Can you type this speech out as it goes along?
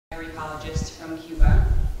agroecologist from Cuba.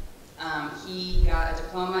 He got a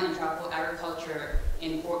diploma in tropical agriculture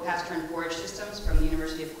in pasture and forage systems from the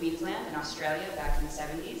University of Queensland in Australia back in the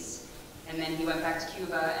 70s. And then he went back to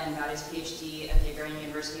Cuba and got his PhD at the Agrarian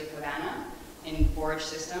University of Havana in forage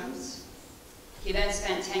systems. He then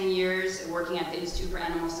spent 10 years working at the Institute for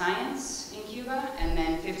Animal Science in Cuba, and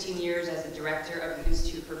then 15 years as the director of the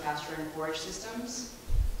Institute for Pasture and Forage Systems.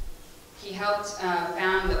 He helped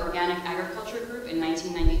found the Organic Agriculture Group in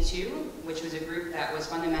 1992, which was a group that was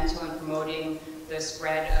fundamental in promoting the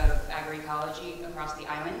spread of agroecology across the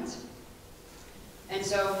island. And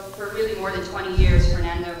so for really more than 20 years,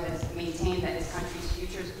 Fernando has maintained that his country's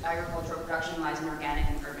future agricultural production lies in organic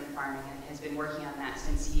and urban farming, and has been working on that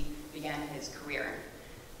since he began his career.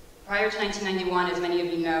 Prior to 1991, as many of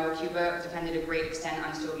you know, Cuba depended a great extent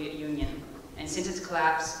on the Soviet Union. And since its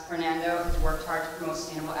collapse, Fernando has worked hard to promote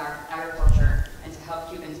sustainable agriculture and to help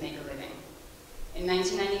Cubans make a living. In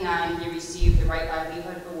 1999, he received the Right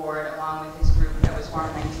Livelihood Award along with his group that was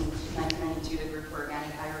formed in 1992, the Group for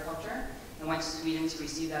Organic Agriculture, and went to Sweden to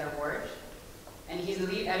receive that award. And he's the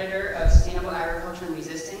lead editor of Sustainable Agriculture and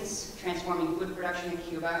Resistance, Transforming Food Production in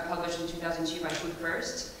Cuba, published in 2002 by Food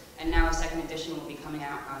First, and now a second edition will be coming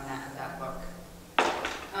out on that book.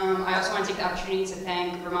 I also want to take the opportunity to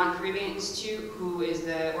thank Vermont Caribbean Institute, who is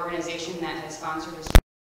the organization that has sponsored us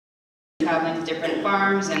traveling to different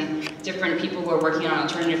farms and different people who are working on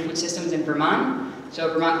alternative food systems in Vermont.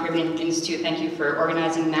 So Vermont Caribbean Institute, thank you for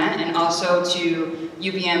organizing that, and also to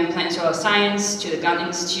UVM Plant and Soil Science, to the Gun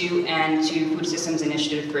Institute, and to Food Systems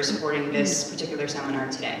Initiative for supporting this particular seminar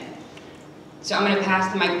today. So I'm going to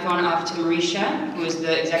pass the microphone off to Marisha, who is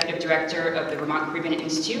the Executive Director of the Vermont Caribbean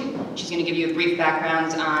Institute. She's going to give you a brief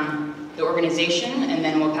background on the organization, and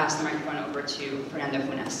then we'll pass the microphone over to Fernando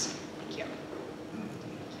Funes. Thank you.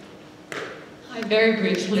 Hi, very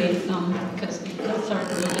briefly, because we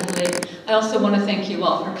started a little bit late. I also want to thank you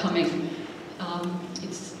all for coming.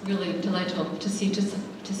 It's really delightful to see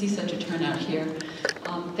such a turnout here.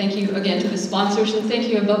 Thank you again to the sponsors, and thank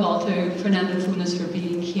you above all to Fernando Funes for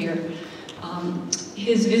being here.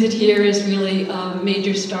 His visit here is really a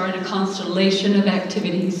major start in a constellation of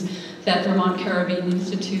activities that Vermont Caribbean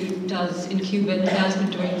Institute does in Cuba and has been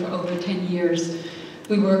doing for over 10 years.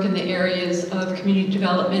 We work in the areas of community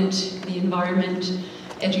development, the environment,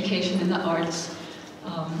 education, and the arts.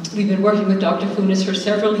 We've been working with Dr. Funes for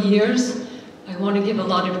several years. I want to give a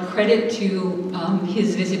lot of credit to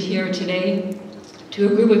his visit here today to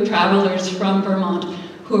a group of travelers from Vermont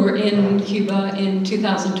who were in Cuba in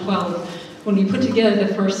 2012 when we put together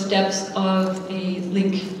the first steps of a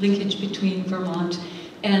linkage between Vermont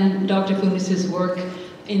and Dr. Funes' work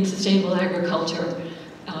in sustainable agriculture.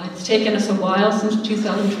 It's taken us a while since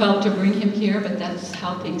 2012 to bring him here, but that's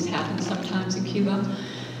how things happen sometimes in Cuba.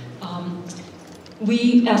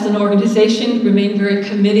 We, as an organization, remain very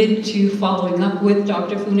committed to following up with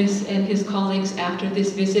Dr. Funes and his colleagues after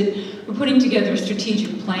this visit. We're putting together a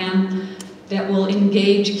strategic plan that will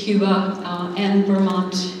engage Cuba and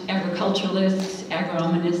Vermont agriculturalists,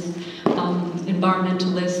 agronomists,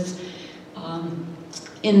 environmentalists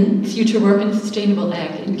in future work in sustainable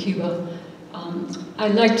ag in Cuba.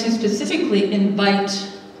 I'd like to specifically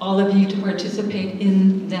invite all of you to participate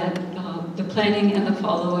in that, the planning and the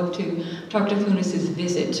follow-up to Dr. Funes'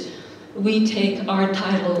 visit. We take our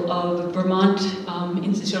title of Vermont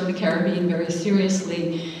Institute of the Caribbean very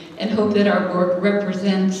seriously and hope that our work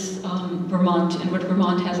represents Vermont and what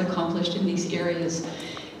Vermont has accomplished in these areas.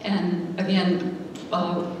 And again,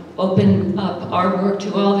 open up our work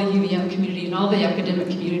to all the UVM community and all the academic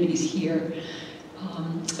communities here.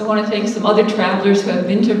 I want to thank some other travelers who have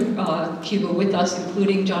been to Cuba with us,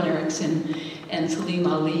 including John Erickson and Salim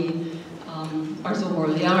Ali, Arzo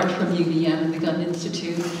Morliart from UVM and the Gun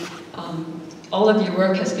Institute. All of your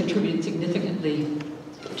work has contributed significantly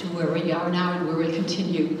to where we are now and where we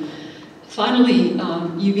continue. Finally,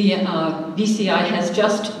 VCI has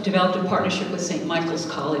just developed a partnership with St. Michael's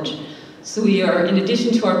College. So we are, in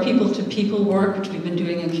addition to our people-to-people work, which we've been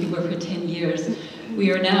doing in Cuba for 10 years, we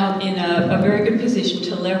are now in a very good position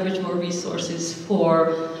to leverage more resources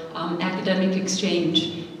for academic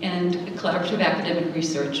exchange and collaborative academic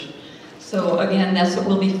research. So again, that's what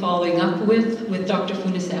we'll be following up with Dr.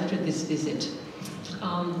 Funes after this visit.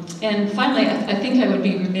 And finally, I think I would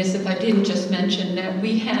be remiss if I didn't just mention that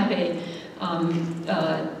we have a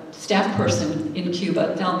staff person in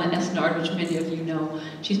Cuba, Thelma Esnard, which many of you know.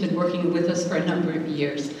 She's been working with us for a number of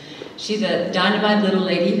years. She's a dynamite little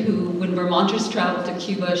lady who, when Vermonters travel to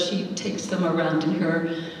Cuba, she takes them around in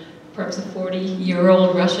her, perhaps a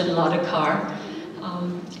 40-year-old Russian Lada car.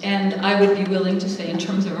 And I would be willing to say, in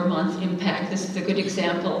terms of Vermont's impact, this is a good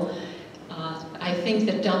example. I I think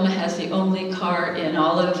that Delma has the only car in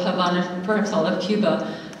all of Havana, perhaps all of Cuba,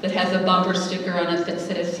 that has a bumper sticker on it that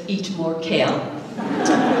says, "Eat more kale."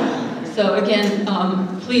 So again,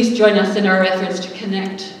 please join us in our efforts to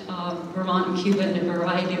connect Vermont and Cuba in a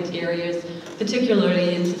variety of areas,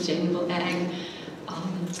 particularly in sustainable ag.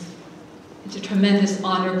 It's a tremendous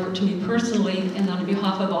honor to me personally, and on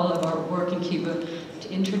behalf of all of our work in Cuba, to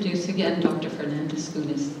introduce again Dr. Fernando.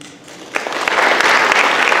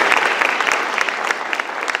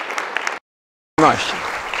 Much.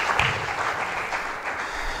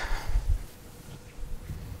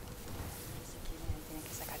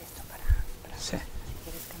 Sí.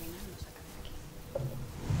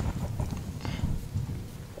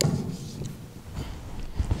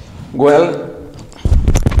 Well,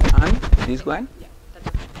 and this one?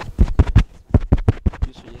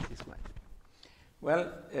 You suggest this one. Well,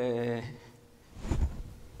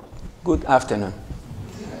 good afternoon.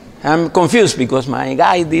 I'm confused because my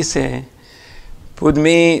guide is put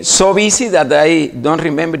me so busy that I don't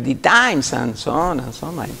remember the times and so on and so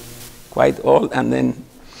on. I'm quite old. And then,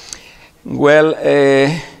 well,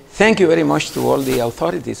 thank you very much to all the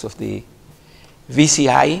authorities of the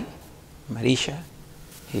VCI, Marisha,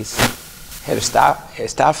 her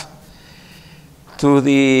staff, to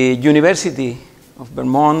the University of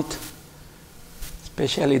Vermont,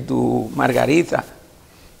 especially to Margarita.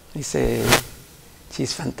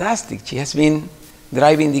 She's fantastic. She has been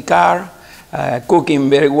driving the car, cooking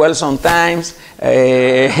very well sometimes,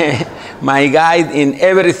 my guide in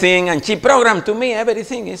everything, and she programmed to me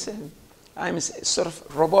everything. I'm a sort of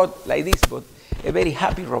robot like this, but a very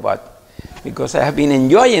happy robot, because I have been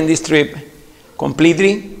enjoying this trip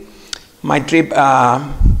completely. My trip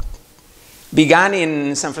began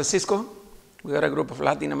in San Francisco. We are a group of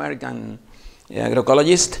Latin American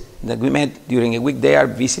agroecologists that we met during a week there,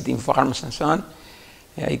 visiting farms and so on.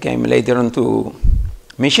 I came later on to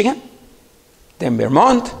Michigan, then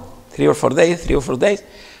Vermont, 3 or 4 days,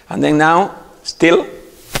 and then now still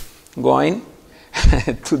going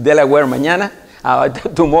to Delaware mañana,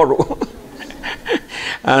 tomorrow.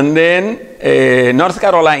 And then North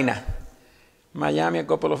Carolina, Miami a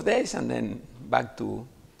couple of days, and then back to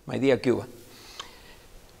my dear Cuba.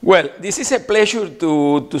 Well, this is a pleasure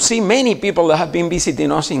to see many people that have been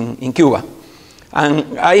visiting us in Cuba.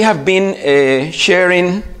 And I have been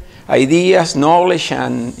sharing ideas, knowledge,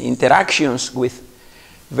 and interactions with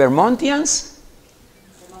Vermontians.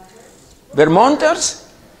 Vermonters?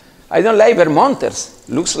 I don't like Vermonters.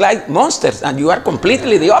 Looks like monsters, and you are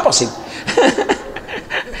completely the opposite.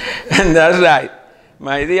 And that's right.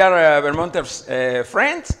 My dear Vermonters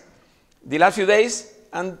friends, the last few days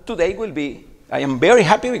and today will be, I am very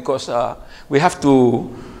happy because we have to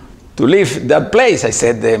leave that place. I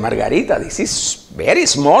said, Margarita, this is very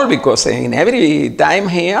small because in every time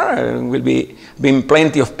here will be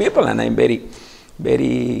plenty of people, and I'm very,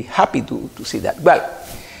 very happy to see that. Well,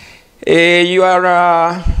 you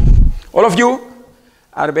are, all of you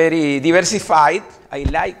are very diversified. I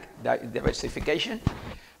like that diversification.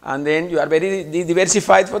 And then you are very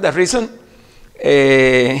diversified for that reason.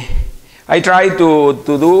 I try to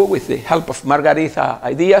do, with the help of Margarita,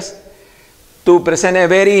 ideas, to present a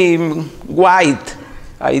very wide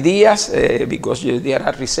ideas, because there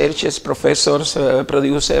are researchers, professors,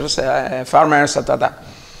 producers, farmers, etc.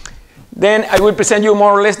 Then I will present you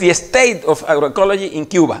more or less the state of agroecology in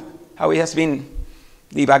Cuba, how it has been,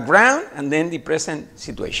 the background, and then the present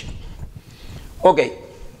situation. Okay.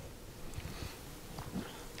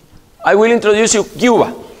 I will introduce you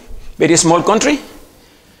Cuba, very small country.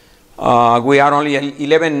 We are only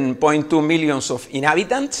 11.2 million of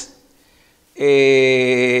inhabitants.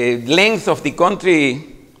 Length of the country,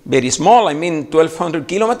 very small, I mean 1,200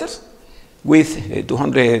 kilometers, with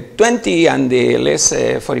 220 and less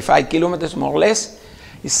 45 kilometers, more or less.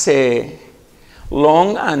 It's a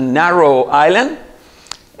long and narrow island.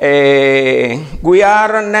 We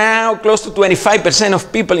are now close to 25%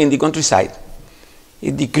 of people in the countryside.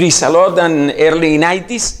 It decreased a lot in early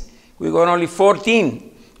 90s. We got only 14.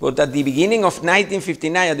 But at the beginning of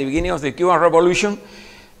 1959, at the beginning of the Cuban Revolution,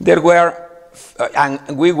 there were,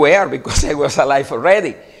 and we were, because I was alive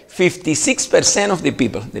already, 56% of the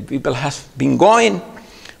people. The people have been going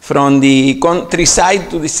from the countryside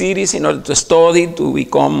to the cities in order to study, to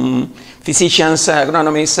become physicians,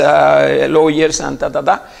 agronomists, lawyers, and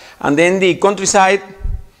ta-ta-ta. And then the countryside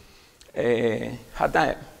had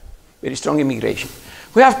a very strong immigration.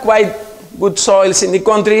 We have quite good soils in the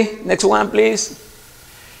country. Next one, please.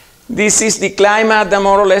 This is the climate,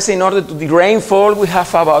 more or less, in order to the rainfall. We have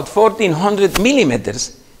about 1,400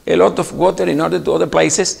 millimeters, a lot of water in order to other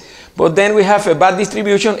places. But then we have a bad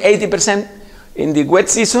distribution, 80% in the wet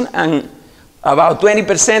season and about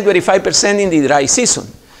 20%, 25% in the dry season.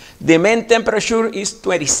 The main temperature is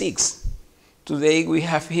 26. Today we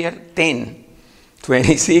have here 10,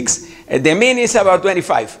 26. The mean is about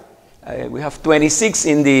 25. We have 26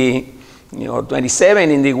 in the, 27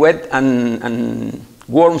 in the wet and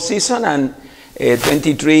warm season, and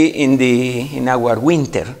 23 in our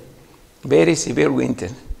winter. Very severe winter.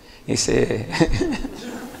 It's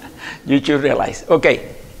you should realize.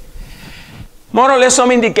 Okay. More or less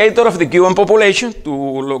some indicator of the Cuban population to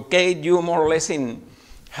locate you more or less in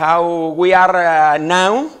how we are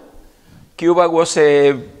now. Cuba was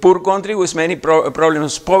a poor country with many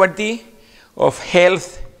problems, poverty, of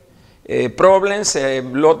health problems, a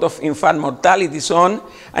lot of infant mortality, so on.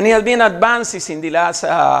 And it has been advances in the last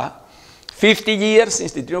 50 years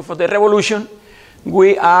since the triumph of the revolution.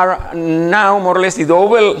 We are now more or less the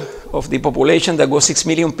double of the population that was 6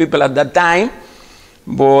 million people at that time.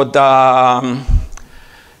 But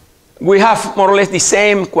we have more or less the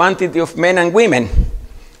same quantity of men and women.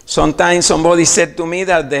 Sometimes somebody said to me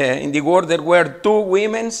that in the world there were two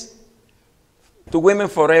women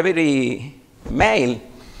for every male.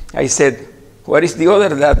 I said, where is the other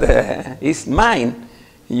that is mine?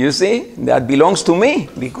 You see, that belongs to me,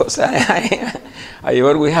 because I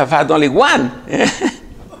always have had only one.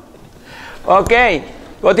 Okay,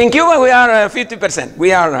 but in Cuba we are 50%.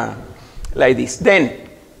 We are like this. Then,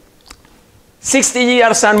 60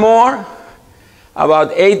 years and more,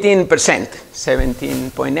 about 18%,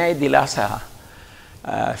 17.8, the last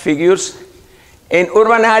figures. In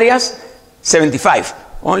urban areas, 75,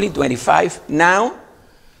 only 25 now,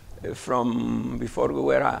 from before we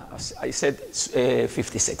were, as I said,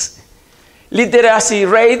 56. Literacy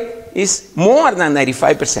rate is more than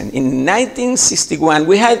 95%. In 1961,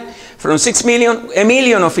 we had from 6 million, 1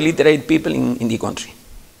 million of illiterate people in the country.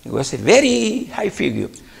 It was a very high figure.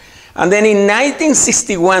 And then in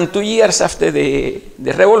 1961, 2 years after the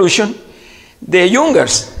revolution, the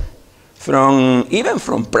youngers, even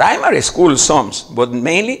from primary school, some, but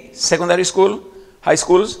mainly secondary school, high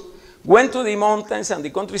schools, went to the mountains and the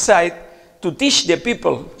countryside to teach the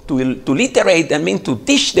people to literate. I mean, to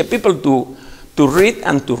teach the people to read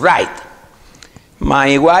and to write.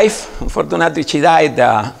 My wife, unfortunately, she died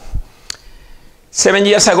 7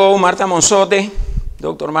 years ago, Marta Monzote,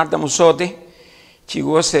 Dr. Marta Monzote. She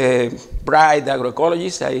was a bright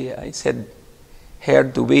agroecologist. I said her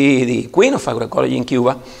to be the queen of agroecology in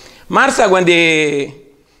Cuba. Martha, when the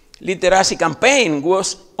literacy campaign,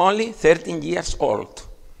 was only 13 years old,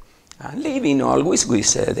 and living always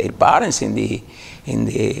with their parents in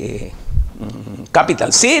the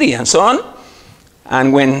capital city and so on.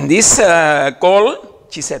 And when this called,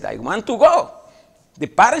 she said, I want to go. The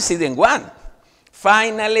parents didn't want.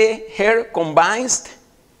 Finally, her combines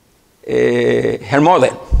her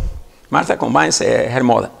mother. Martha combines her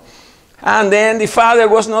mother. And then the father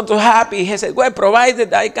was not too happy. He said, well,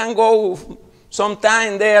 provided I can go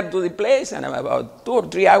sometime there to the place, and about 2 or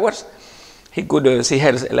 3 hours, he could see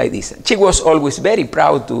her like this. She was always very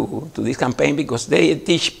proud to this campaign, because they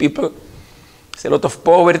teach people a lot of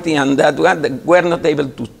poverty and that were not able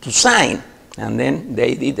to sign. And then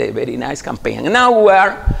they did a very nice campaign. And now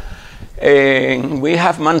we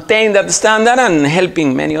have maintained that standard and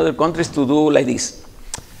helping many other countries to do like this.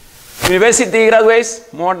 University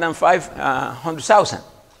graduates, more than 500,000.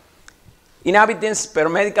 Inhabitants per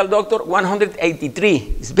medical doctor,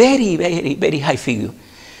 183. It's very, very, very high figure.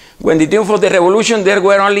 When the triumph of the revolution, there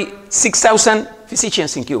were only 6,000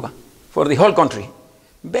 physicians in Cuba for the whole country.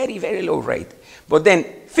 Very, very low rate. But then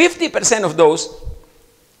 50% of those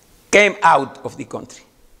came out of the country.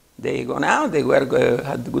 They gone out, they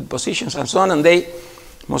had good positions and so on, and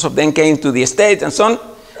most of them came to the States and so on,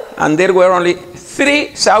 and there were only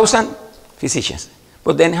 3,000 physicians.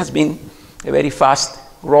 But then has been a very fast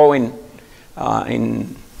growing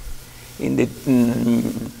in the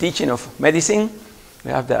teaching of medicine.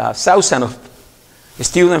 We have 1,000 of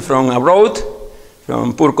students from abroad,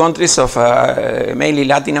 from poor countries of mainly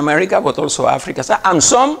Latin America, but also Africa, and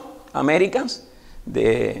some Americans,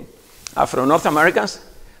 the Afro-North Americans,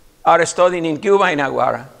 are studying in Cuba in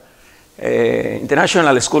our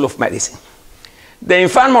International School of Medicine. The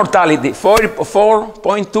infant mortality,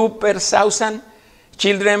 4.2 per 1,000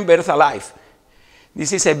 children birth alive.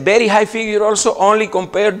 This is a very high figure also, only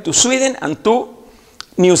compared to Sweden and to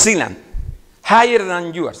New Zealand. Higher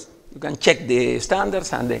than yours. You can check the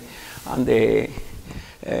standards and the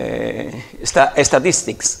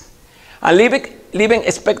statistics. And living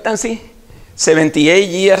expectancy, 78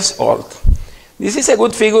 years old. This is a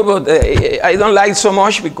good figure, but I don't like so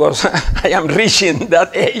much, because I am reaching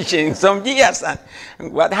that age in some years.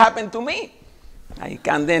 And what happened to me? I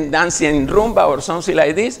can then dance in rumba or something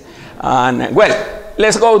like this, And well,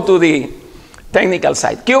 let's go to the technical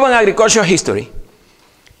side. Cuban agricultural history.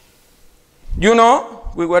 You know,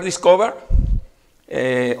 we were discovered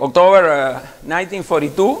October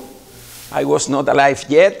 1942. I was not alive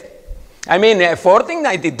yet. I mean,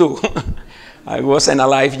 1492. I wasn't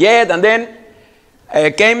alive yet. And then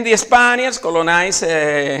came the Spaniards, colonized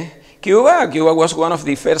Cuba. Cuba was one of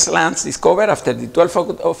the first lands discovered after the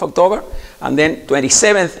 12th of October. And then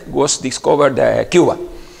 27th was discovered Cuba.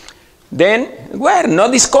 Then, well,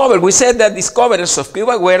 not discovered. We said that discoverers of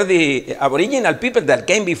Cuba were the aboriginal people that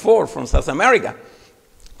came before from South America.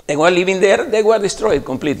 They were living there. They were destroyed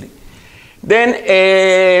completely.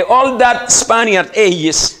 Then all that Spaniard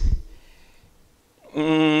ages,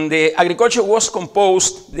 the agriculture was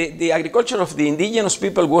composed, the agriculture of the indigenous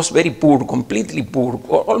people was very poor, completely poor,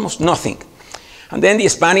 almost nothing. And then the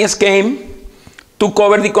Spaniards came, took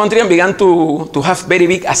over the country and began to have very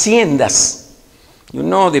big haciendas. You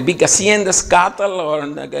know, the big haciendas, cattle or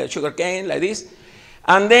like sugar cane, like this.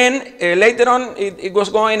 And then later on, it was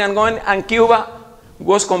going, and Cuba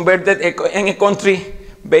was converted in a country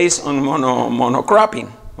based on monocropping,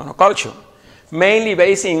 monoculture, mainly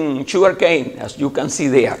based in sugar cane, as you can see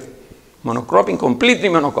there. Monocropping, completely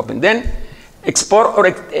monocropping. Then export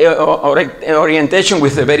orientation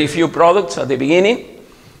with a very few products at the beginning,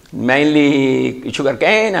 mainly sugar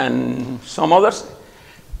cane and some others.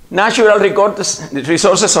 Natural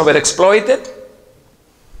resources overexploited.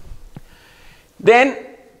 Then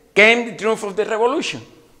came the triumph of the revolution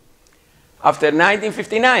after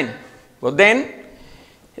 1959. But then,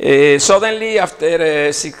 suddenly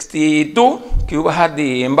after 62, Cuba had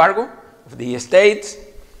the embargo of the states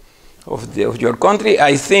of your country.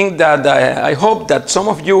 I think that, I hope that some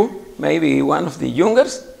of you, maybe one of the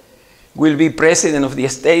youngest, will be president of the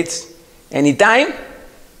states anytime,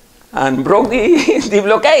 and broke the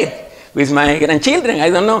blockade with my grandchildren, I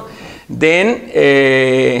don't know. Then,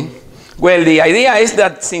 well, the idea is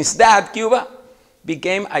that since that, Cuba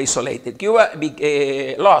became isolated. Cuba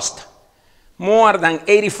lost more than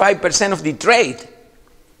 85% of the trade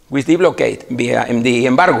with the blockade, the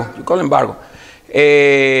embargo, you call embargo.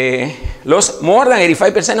 Lost more than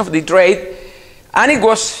 85% of the trade, and it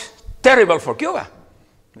was terrible for Cuba.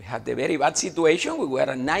 We had a very bad situation. We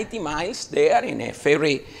were 90 miles there in a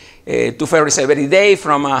ferry, 2 ferries every day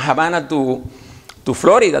from Havana to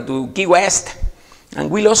Florida, to Key West, and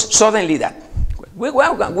we lost suddenly that. We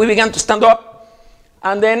began to stand up,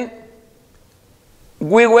 and then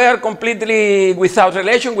we were completely without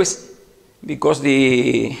relation with, because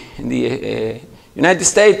the United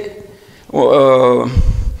States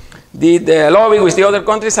did lobby with the other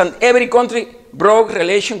countries, and every country broke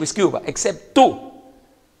relation with Cuba, except 2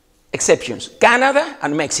 exceptions, Canada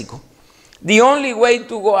and Mexico. The only way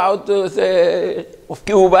to go out of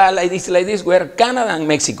Cuba like this were Canada and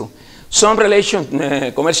Mexico. Some relation,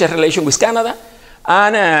 commercial relation with Canada,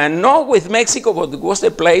 and not with Mexico, but it was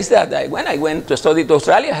the place that when I went to study to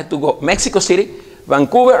Australia, I had to go Mexico City,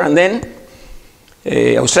 Vancouver, and then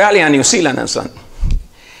Australia and New Zealand and so on.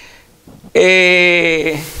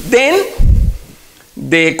 Then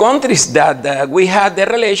the countries that we had the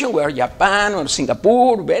relation were Japan or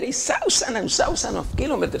Singapore, very thousands and thousands of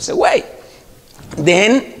kilometers away.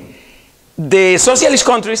 Then the socialist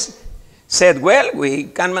countries said, well, we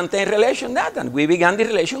can maintain relation that, and we began the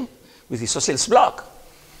relation with the socialist bloc,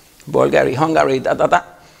 Bulgaria, Hungary,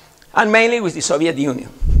 and mainly with the Soviet Union.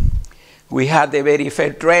 We had a very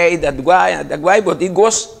fair trade that way, but it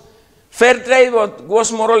was fair trade, but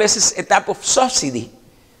was more or less a type of subsidy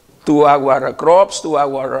to our crops, to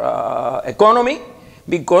our economy,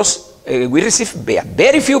 because we received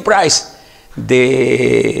very few price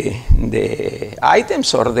the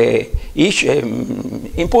items or the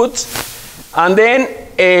inputs, and then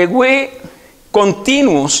we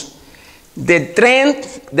continues the trend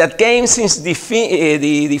that came since the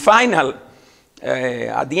final,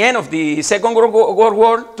 at the end of the Second World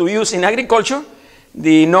War, to use in agriculture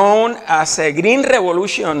the known as green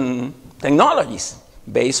revolution technologies,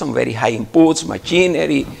 based on very high inputs,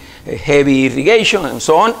 machinery, heavy irrigation, and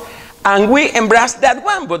so on. And we embraced that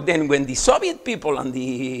one, but then when the Soviet people and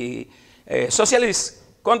the socialist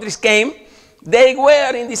countries came, they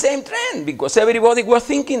were in the same trend, because everybody was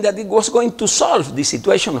thinking that it was going to solve the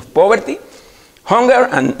situation of poverty, hunger,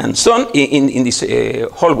 and so on in this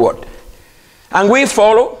whole world. And we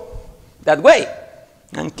follow that way.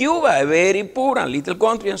 And Cuba, a very poor and little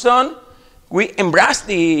country and so on, we embraced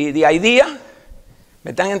the idea.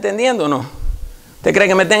 ¿Me están entendiendo o no? ¿Usted cree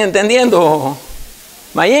que me están entendiendo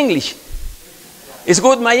my English? Is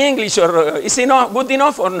good my English, or is it not good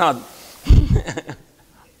enough or not?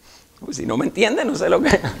 Pues si no me entienden, no sé lo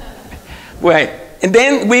que. Well, And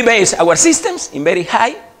then we base our systems in very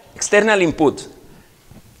high external input.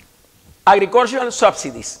 Agricultural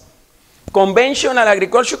subsidies. Conventional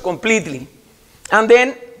agriculture completely. And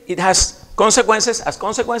then it has consequences,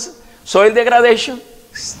 soil degradation,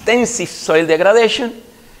 extensive soil degradation,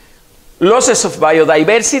 losses of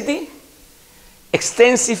biodiversity,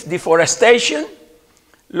 extensive deforestation,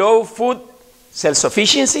 low food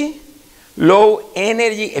self-sufficiency, low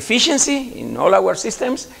energy efficiency in all our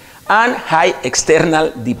systems, and high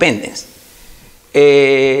external dependence.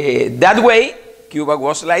 That way, Cuba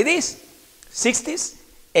was like this, 60s,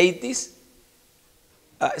 80s,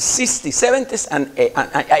 60s, 70s, and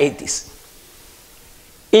 80s.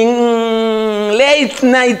 In late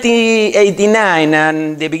 1989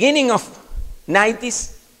 and the beginning of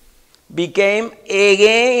 90s became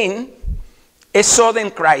again a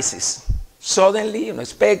sudden crisis. Suddenly,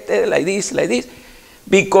 unexpected, like this,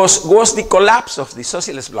 because was the collapse of the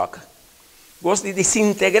socialist bloc, was the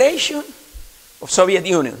disintegration of Soviet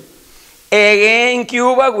Union. Again,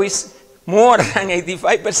 Cuba with more than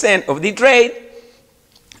 85% of the trade,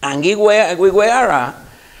 and we were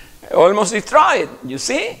almost destroyed, you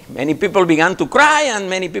see. Many people began to cry, and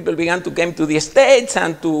many people began to come to the States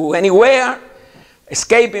and to anywhere,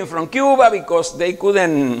 escaping from Cuba because they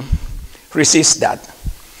couldn't resist that.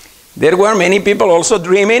 There were many people also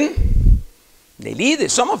dreaming, the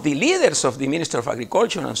leaders, some of the leaders of the Ministry of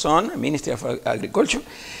Agriculture and so on, Ministry of Agriculture,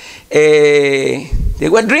 they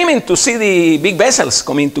were dreaming to see the big vessels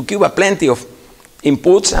coming to Cuba, plenty of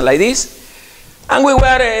inputs and like this. And we were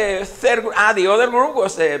the other group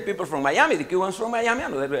was people from Miami, the Cubans from Miami,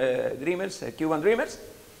 another dreamers, Cuban dreamers.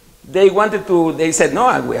 They said,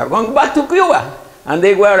 no, we are going back to Cuba. And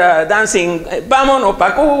they were dancing, vámonos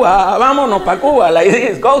pa' Cuba, like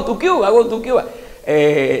this, go to Cuba,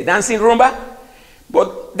 dancing rumba.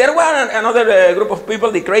 But there were another group of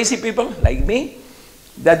people, the crazy people, like me,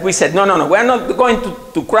 that we said, no, we're not going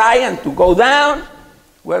to cry and to go down.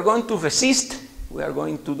 We're going to resist. We are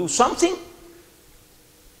going to do something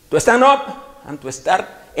to stand up and to start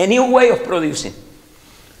a new way of producing.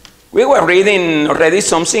 We were reading already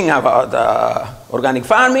something about organic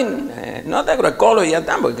farming, not agroecology at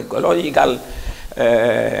that, but ecological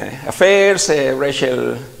affairs,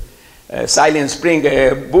 Rachel Silent Spring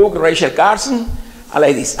book, Rachel Carson, and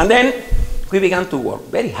like this. And then we began to work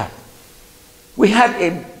very hard. We had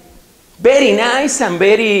a very nice and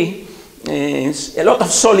very, a lot of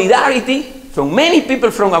solidarity from many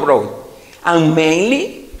people from abroad. And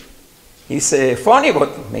mainly, it's funny,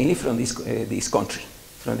 but mainly from this country,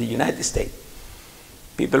 from the United States.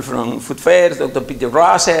 People from Food Fairs, Dr. Peter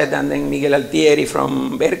Rosset, and then Miguel Altieri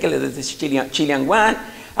from Berkeley, that is Chilean one,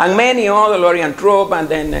 and many other, Lorian Troop, and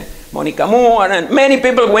then Monica Moore, and many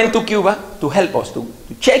people went to Cuba to help us, to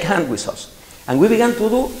shake hands with us. And we began to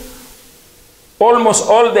do almost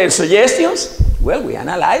all their suggestions. Well, we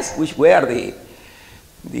analyzed which were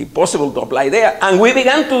the possible to apply there, and we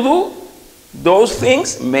began to do those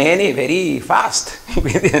things very fast.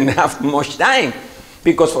 We didn't have much time.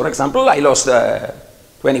 Because, for example, I lost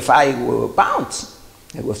 25 pounds.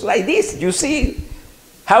 It was like this. You see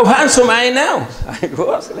how handsome I am now. I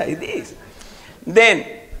was like this. Then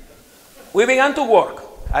we began to work.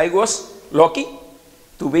 I was lucky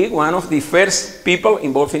to be one of the first people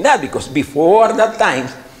involved in that, because before that time,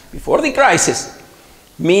 before the crisis,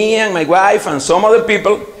 me and my wife and some other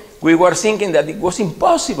people, we were thinking that it was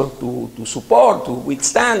impossible to support, to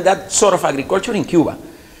withstand that sort of agriculture in Cuba,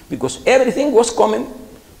 because everything was coming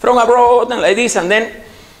from abroad and like this. And then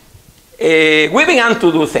we began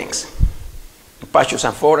to do things. Pastures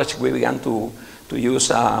and forage, we began to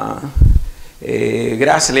use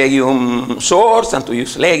grass legume source and to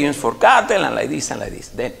use legumes for cattle and like this and like this.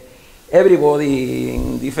 Then everybody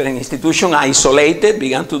in different institutions isolated,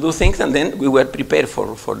 began to do things, and then we were prepared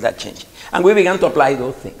for that change. And we began to apply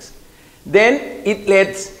those things. Then it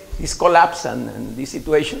led this collapse and this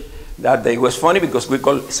situation that it was funny, because we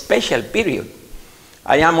call special period.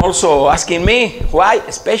 I am also asking me, why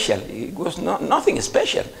special? It was nothing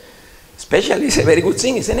special. Special is a very good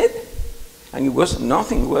thing, isn't it? And it was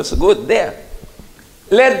nothing was good there.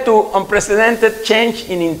 Led to unprecedented change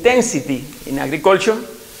in intensity in agriculture,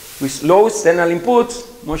 with low external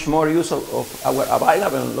inputs, much more use of our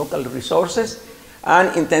available local resources,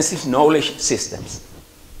 and intensive knowledge systems.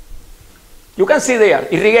 You can see there,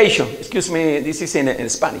 irrigation. Excuse me, this is in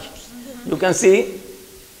Spanish. You can see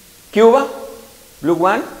Cuba, blue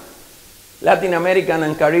one, Latin American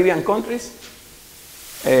and Caribbean countries.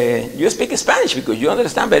 You speak Spanish because you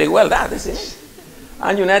understand very well that, isn't it?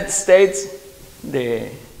 And United States, the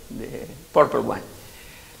purple one.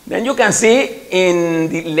 Then you can see in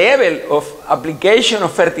the level of application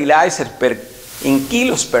of fertilizer per in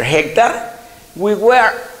kilos per hectare, we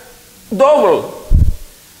were double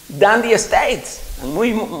than the States, and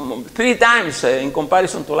we 3 times in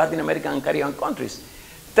comparison to Latin American and Caribbean countries.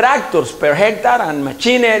 Tractors per hectare and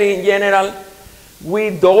machinery in general, we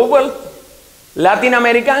doubled. Latin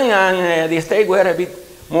American and the States were a bit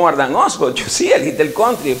more than us, but you see a little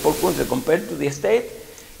country, a poor country compared to the State,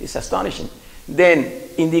 it's astonishing. Then,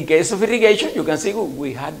 in the case of irrigation, you can see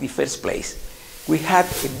we had the first place. We had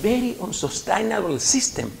a very unsustainable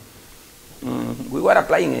system. We were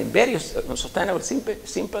applying a very unsustainable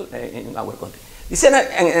simple in our country. This is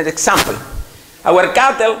an example. Our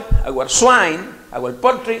cattle, our swine, our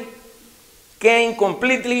poultry came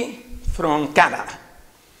completely from Canada.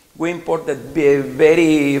 We imported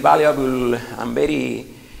very valuable and very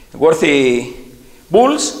worthy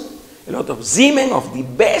bulls, a lot of semen of the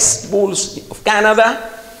best bulls of Canada,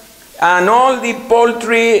 and all the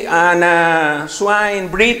poultry and swine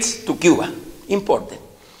breeds to Cuba, imported,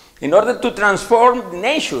 in order to transform the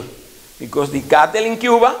nature, because the cattle in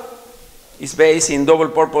Cuba is based in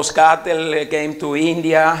double-purpose cattle, came to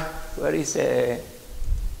India. Where is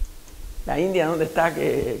la India? ¿Dónde está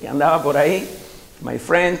que andaba por ahí? My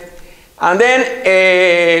friend. And then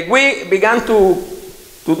we began to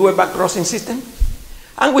do a back crossing system,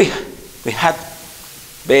 and we had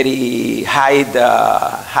very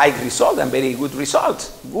high result and very good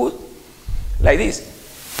results. Good, like this.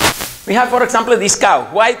 We have, for example, this cow,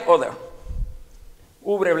 white udder,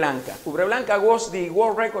 Ubre Blanca. Ubre Blanca was the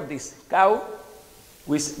world record. This cow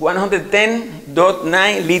with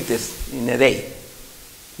 110.9 liters in a day.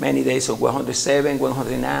 Many days of 107,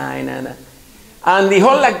 109, and the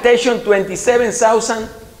whole lactation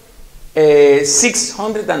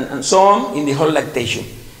 27,600 and so on in the whole lactation.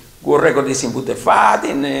 World record is in butter fat,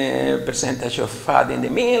 in percentage of fat in the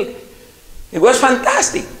milk. It was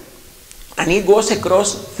fantastic. And it was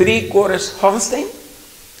across 3/4 Holstein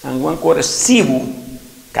and 1/4 Cebu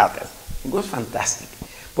cattle. It was fantastic.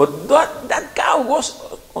 But that cow was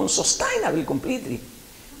unsustainable completely.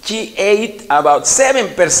 She ate about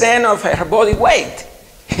 7% of her body weight.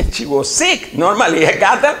 She was sick. Normally a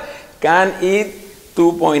cattle can eat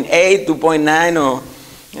 2.8, 2.9 or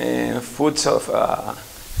foods of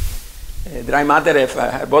dry matter of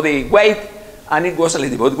her body weight, and it was a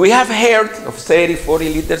little bit. We have heard of 30, 40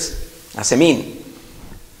 liters as a mean.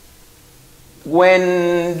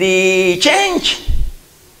 When the change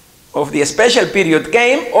of the special period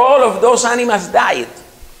came, all of those animals died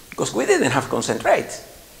because we didn't have concentrates.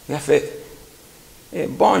 We have a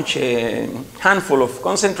bunch, a handful of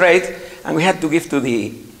concentrate, and we had to give to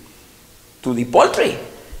the poultry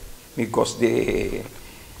because the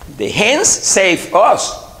hens save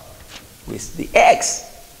us with the eggs,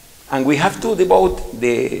 and we have to devote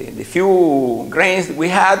the few grains we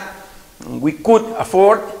had, we could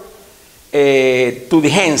afford to the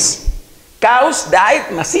hens. Cows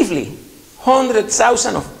died massively,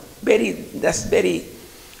 100,000 of that's very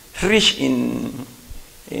rich in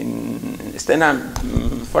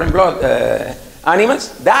foreign blood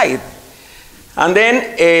animals died. And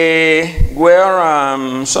then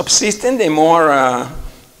were subsisting the more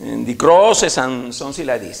the crosses and something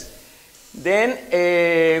like this. Then,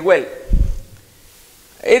 well,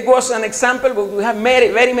 it was an example, but we have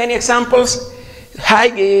very many examples.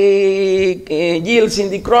 High yields in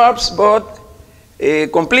the crops, but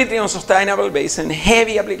completely unsustainable based on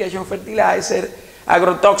heavy application of fertilizer,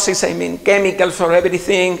 agrotoxics, I mean chemicals for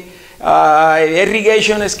everything,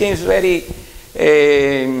 irrigation schemes very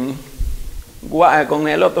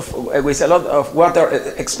with a lot of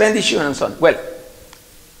water expenditure and so on. Well,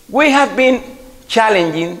 we have been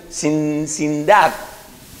challenging since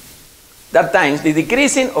that times the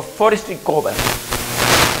decreasing of forestry cover.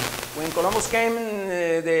 When Columbus came,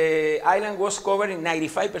 the island was covered in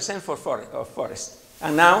 95% of forest,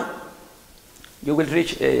 and now you will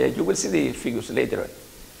reach. You will see the figures later.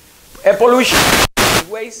 Air pollution,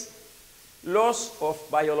 waste, loss of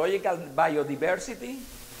biological biodiversity,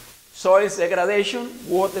 soil degradation,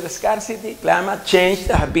 water scarcity, climate change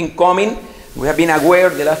that have been coming. We have been aware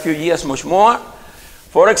the last few years much more.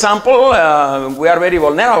 For example, we are very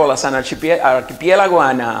vulnerable as an archipelago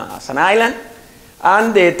and as an island,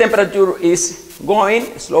 and the temperature is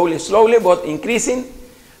going slowly, but increasing,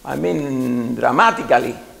 I mean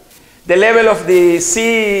dramatically. The level of the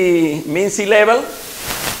mean sea level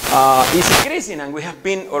is increasing, and we have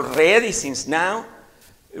been already since now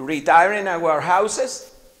retiring our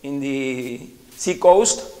houses in the sea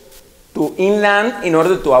coast to inland in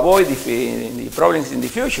order to avoid the problems in the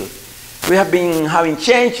future. We have been having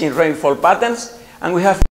change in rainfall patterns, and we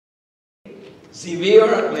have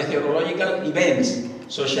severe meteorological events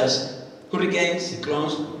such as hurricanes,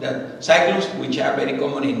 cyclones, which are very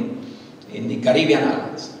common in the Caribbean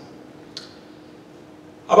islands.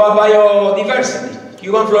 About biodiversity,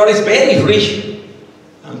 Cuban flora is very rich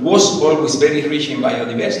and was always very rich in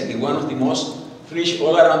biodiversity, one of the most rich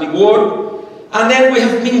all around the world. And then we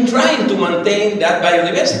have been trying to maintain that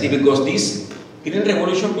biodiversity because this Green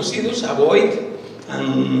Revolution procedures avoid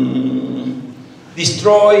and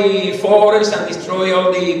destroy forests and destroy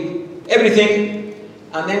everything.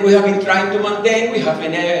 And then we have been trying to maintain, we have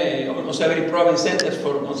in almost every province centers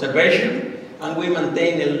for conservation, and we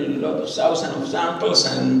maintain a lot of thousands of samples,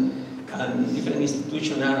 and different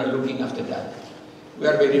institutions are looking after that. We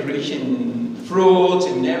are very rich in fruits,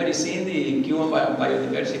 in everything. The Cuban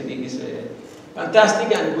biodiversity is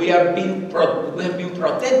fantastic, and we have been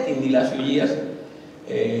protecting the last few years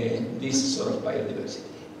this sort of biodiversity.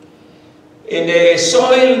 In the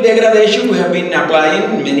soil degradation, we have been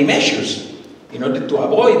applying many measures in order to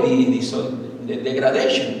avoid the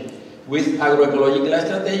degradation with agroecological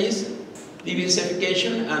strategies,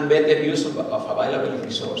 diversification, and better use of available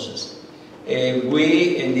resources.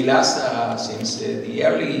 We, in the last, since the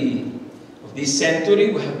early of this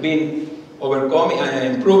century, we have been overcoming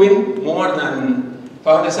and improving more than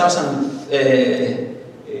 500,000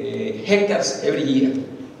 hectares every year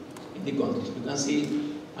in the country. You can see,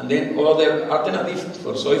 and then other alternatives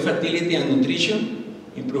for soil fertility and nutrition,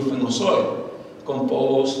 improvement of soil,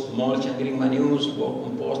 compost, mulch and green manures, bulk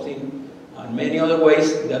composting, and many other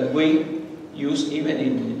ways that we use even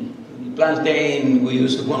in the plantain. We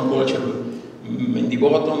use one culture in the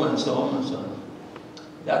bottom and so on and so on.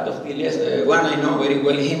 That of the last one I know very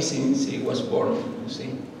well him since he was born, you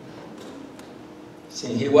see.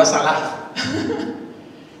 Since he was alive.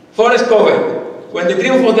 Forest cover. When the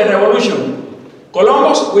triumph of the revolution,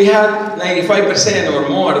 Columbus, we had 95% or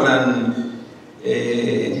more than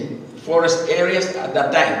forest areas at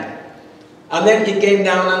that time. And then it came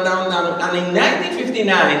down and down and down. And in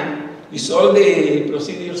 1959, with all the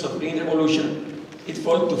procedures of Green Revolution, it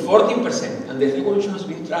fell to 14%. And the revolution has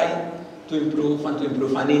been trying to improve and to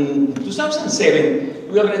improve. And in 2007,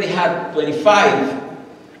 we already had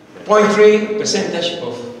 25.3%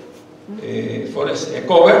 of forest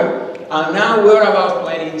cover. And now we're about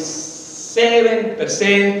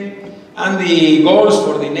 27%. And the goals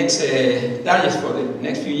for the next targets for the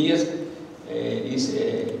next few years is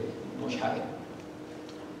much higher.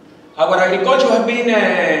 Our agriculture has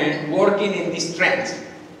been working in this trend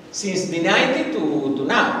since the 90s to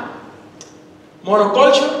now.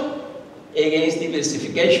 Monoculture against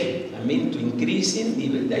diversification. I mean, to increasing the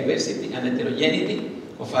diversity and heterogeneity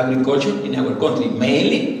of agriculture in our country,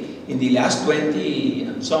 mainly in the last 20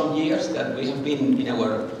 and some years that we have been in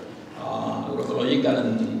our agroecological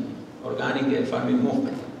and organic farming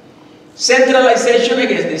movement. Centralization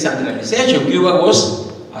against decentralization. Cuba was,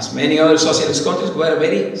 as many other socialist countries, were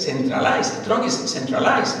very centralized, strongly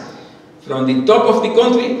centralized. From the top of the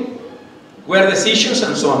country were decisions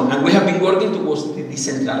and so on. And we have been working towards the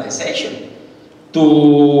decentralization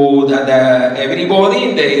to that everybody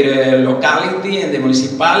in their locality, in the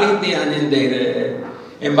municipality, and in their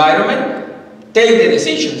environment take the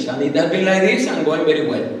decisions. And it has been like this and going very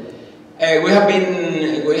well. We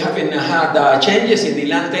haven't had changes in the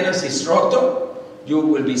land tenancy structure. You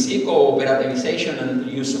will be see cooperativization and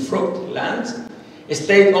use of fruit lands.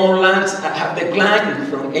 State-owned lands have declined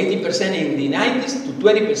from 80% in the 90s to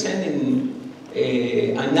 20%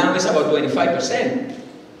 and now it's about 25%.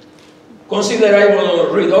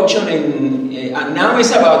 Considerable reduction and now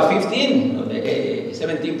it's about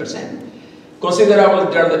 17%. Considerable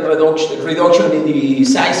reduction in the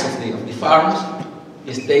size of the farms.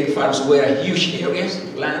 The state farms were huge areas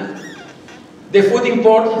of land. The food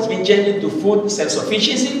import has been changed to food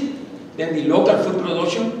self-sufficiency, then the local food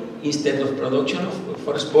production instead of production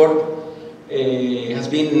for export has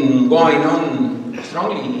been going on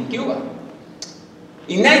strongly in Cuba.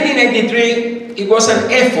 In 1993, it was an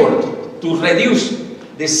effort to reduce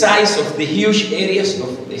the size of the huge areas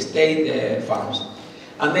of the state farms.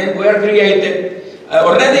 And then were created,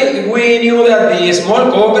 already we knew that the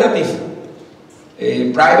small cooperative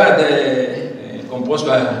private, composed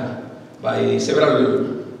by several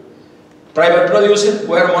private producers,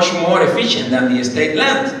 were much more efficient than the state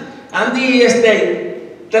lands. And the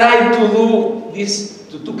state tried to do this,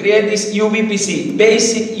 to create this UBPC,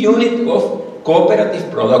 basic unit of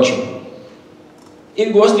cooperative production.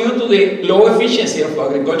 It was due to the low efficiency of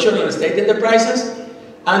agricultural and state enterprises,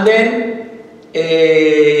 and then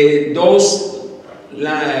those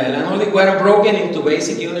landholdings were broken into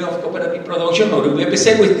basic unit of cooperative production, or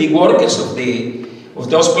UBPC, with the workers of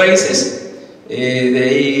those places.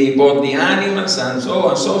 They bought the animals and so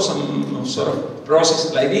on, so some sort of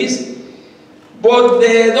process like this. But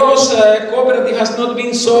those cooperative has not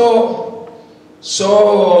been so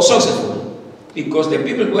successful because the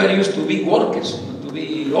people were used to be workers, to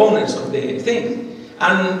be owners of the thing.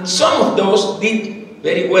 And some of those did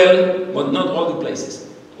very well, but not all the places.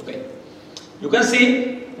 Okay. You can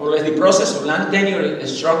see more or less the process of land tenure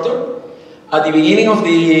structure. At the beginning of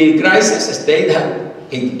the crisis, the state had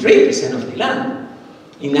 83% of the land.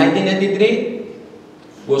 In 1993,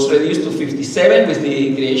 was reduced to 57 with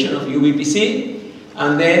the creation of UBPC,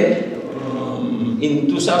 and then in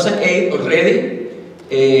 2008 already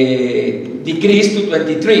decreased to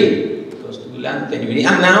 23 because to land tenure,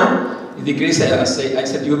 and now it decreased, as I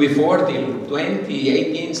said to you before, till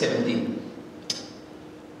 2018, 17.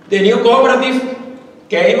 The new cooperative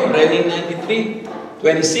came already in 93,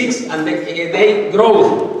 26, and they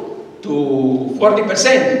grew to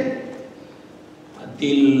 40%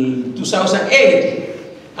 until 2008.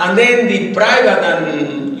 And then the private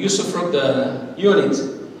and usufruct units,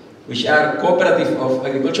 which are cooperative of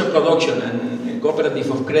agricultural production and cooperative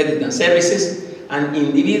of credit and services, and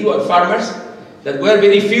individual farmers that were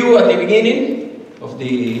very few at the beginning of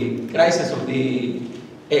the crisis of the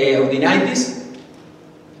 90s,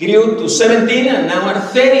 grew to 17 and now are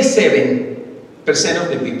 37% of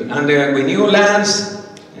the people. And with new lands,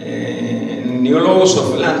 new laws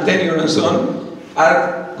of land tenure and so on,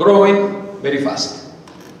 are growing very fast.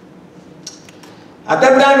 At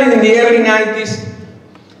that time, in the early 90s,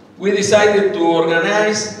 we decided to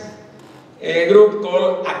organize a group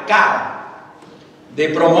called ACAO,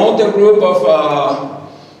 the promoter group of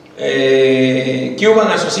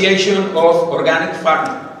Cuban Association of Organic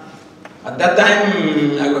Farming. At that time,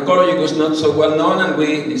 agroecology was not so well known, and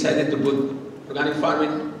we decided to put Organic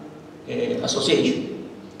Farming Association.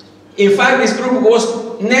 In fact, this group was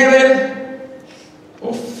never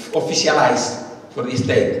officialized for the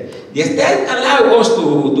state. The state allowed us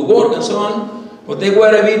to work and so on, but they were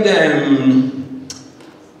a bit,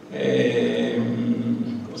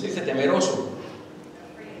 ¿cómo se dice? Temeroso.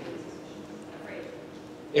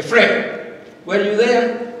 Afraid. Were you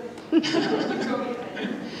there?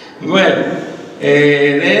 Well,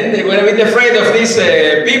 then they were a bit afraid of these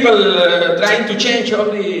people trying to change all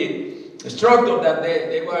the structure that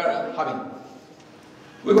they were having.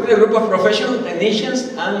 We were a group of professional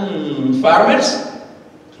technicians and farmers,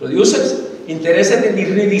 producers, interested in the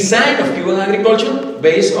redesign of Cuban agriculture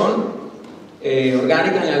based on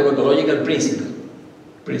organic and agroecological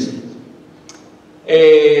principles.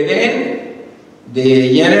 Then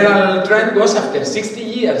the general trend was, after 60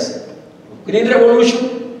 years of green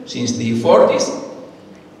revolution, since the 40s,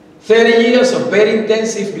 30 years of very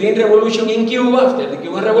intensive green revolution in Cuba, after the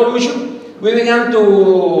Cuban Revolution, we began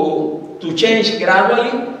to change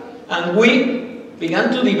gradually, and we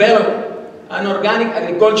began to develop an organic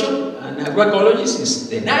agriculture and agroecology since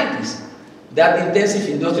the 90s. That intensive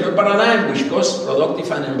industrial paradigm, which caused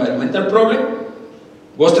productive and environmental problems,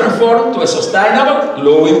 was transformed to a sustainable,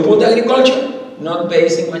 low-input agriculture, not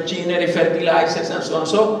based in machinery, fertilizers, and so on.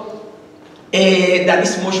 So that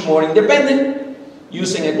is much more independent,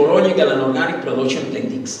 using ecological and organic production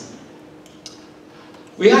techniques.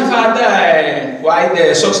 We have had quite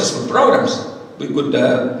successful programs. We could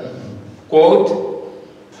quote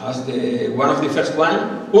as one of the first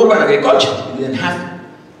one, urban agriculture. We didn't have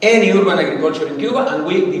any urban agriculture in Cuba, and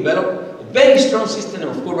we developed a very strong system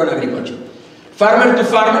of urban agriculture. Farmer to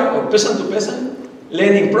farmer or peasant to peasant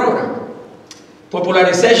lending program.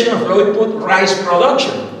 Popularization of low input rice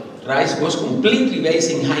production. Rice was completely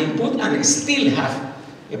based in high input and still have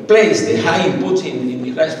a place, the high inputs in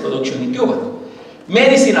the rice production in Cuba.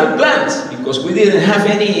 Medicinal plants, because we didn't have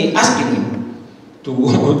any aspirin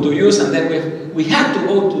to use, and then we had to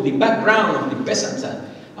go to the background of the peasants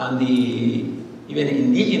and the even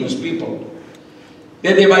indigenous people.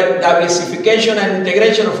 The diversification and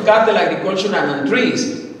integration of cattle, agriculture, and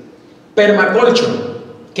trees. Permaculture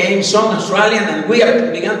came some Australian, and we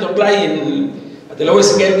began to apply at the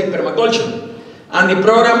lowest scale with permaculture. And the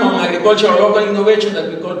program on agricultural local innovation that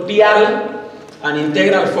we call PIAL, and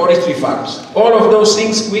integral forestry farms. All of those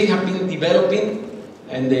things we have been developing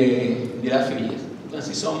in the last few years. You can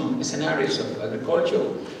see some scenarios of agriculture,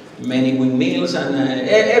 many windmills, and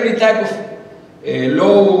every type of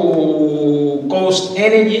low-cost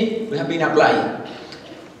energy we have been applying.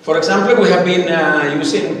 For example, we have been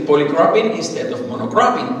using polycropping instead of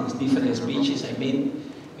monocropping. It's different species, I mean,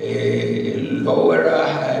 lower,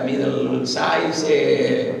 middle size,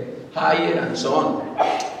 higher, and so on.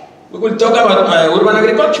 We will talk about urban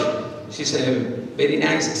agriculture. This is a very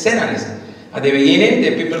nice scenario. At the beginning,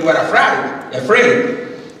 the people were afraid.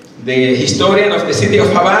 The historian of the city of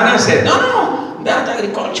Havana said, no, that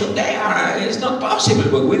agriculture there is not possible.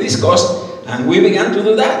 But we discussed And we began to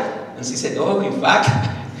do that. And she said, oh, in fact,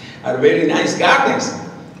 are very nice gardens.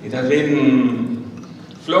 It has been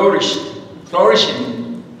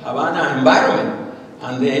flourishing Havana environment.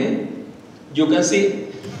 And then you can see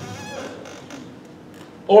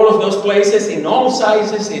all of those places in all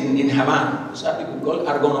sizes in Havana. Those are we call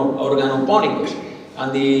organoponicos.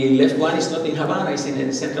 And the left one is not in Havana, it's in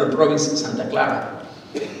the central province of Santa Clara.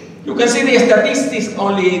 You can see the statistics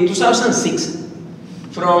only 2006.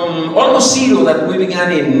 From almost zero that we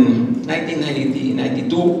began in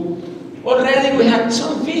 1992, already we had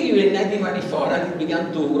some figure in 1994, and it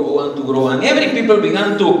began to grow and to grow. And every people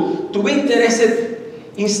began to be interested,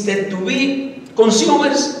 instead to be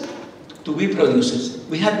consumers, to be producers.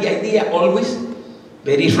 We had the idea always,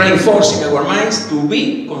 very reinforced in our minds, to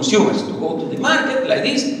be consumers, to go to the market like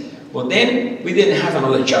this, but then we didn't have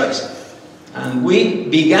another choice. And we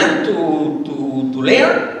began to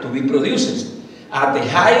learn to be producers at a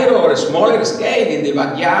higher or a smaller scale, in the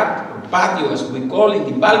backyard, or patio as we call it,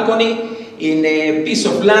 in the balcony, in a piece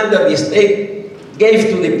of land that the state gave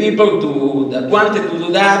to the people that wanted to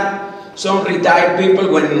do that. Some retired people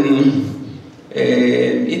when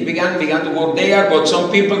it began to work there, but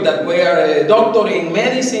some people that were a doctor in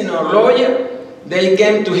medicine or lawyer, they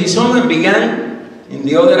came to his home and began in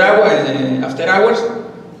the other hour, after hours,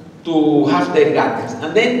 to have their gardens.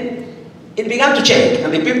 And then it began to change,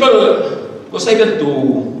 and the people was able to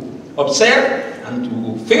observe and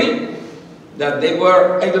to feel that they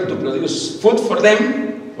were able to produce food for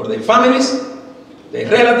them, for their families, their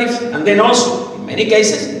relatives, and then also, in many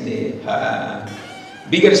cases, in the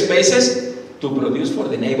bigger spaces, to produce for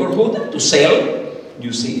the neighborhood, to sell.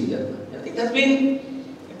 You see that it has been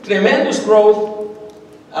tremendous growth.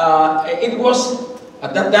 It was,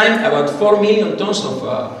 at that time, about 4 million tons of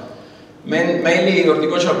mainly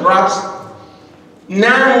horticultural crops.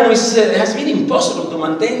 Now it has been impossible to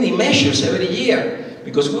maintain the measures every year,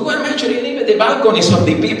 because we were measuring even the balconies of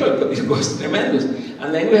the people, but it was tremendous.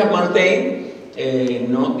 And then we have maintained,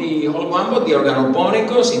 not the whole one, but the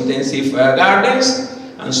organoponicos, intensive gardens,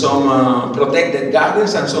 and some protected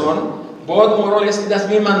gardens and so on. But more or less it has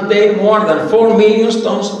been maintained more than 4 million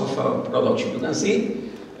tons of production. You can see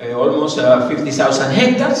almost 50,000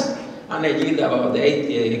 hectares, and a yield about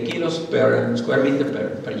 8 kilos per square meter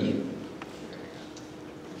per year.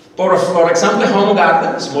 For example, home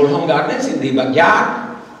gardens, small home gardens in the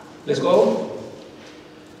backyard. Let's go.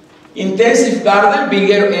 Intensive garden,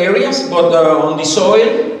 bigger areas, but on the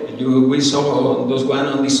soil. We saw those one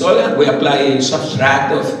on the soil, and we apply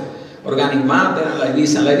substrate of organic matter like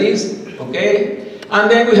this and like this. Okay,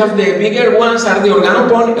 and then we have the bigger ones are the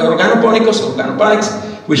organoponicos,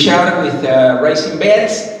 which are with raising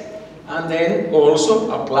beds, and then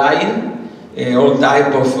also applying all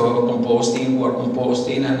type of composting, work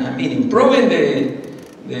composting, and I mean improving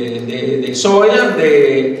the soil, and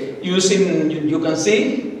using, you can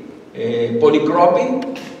see,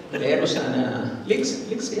 polycropping, leros and leeks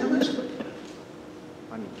se llama eso.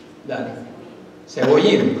 Dale.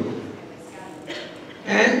 Cebollín.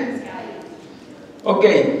 Ok,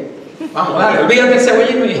 vamos, dale, olvídate el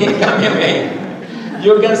cebollín y cámbiame ahí.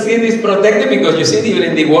 You can see this protected, because you see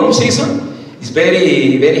during the warm season, it's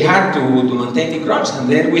very, very hard to maintain the crops, and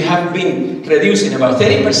then we have been reducing about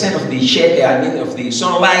 30% of the shade, of the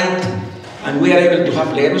sunlight, and we are able to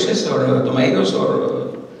have lettuces or tomatoes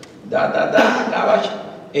or cabbage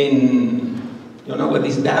in, you know what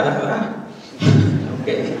is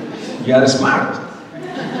Okay, you are smart.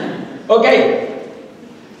 Okay,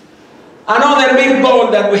 another big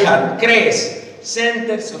goal that we had, CRES,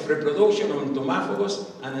 Centers of Reproduction of Entomophagous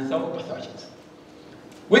and Entomopathogens.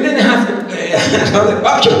 We didn't have another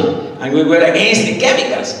option, and we were against the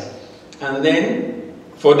chemicals. And then,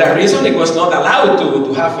 for that reason, it was not allowed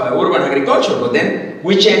to have urban agriculture. But then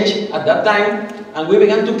we changed at that time, and we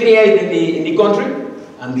began to create in the country,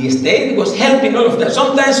 and the state was helping all of that.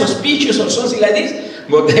 Sometimes suspicious or something like this,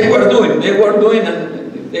 but they were doing, and they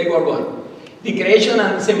were going. The creation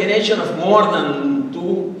and dissemination of more than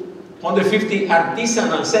 250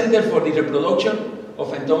 artisanal centers for the reproduction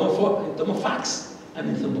of entomophags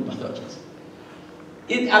and entomopathogens.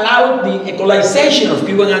 It allowed the ecolization of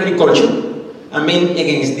Cuban agriculture, I mean,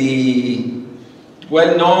 against the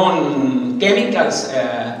well-known chemicals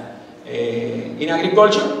in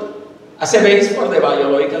agriculture, as a base for the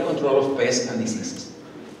biological control of pests and diseases.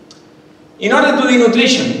 In order to the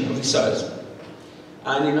nutrition of the soils,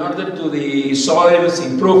 and in order to the soils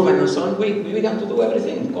improvement and so on, we began to do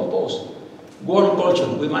everything, compost, worm culture.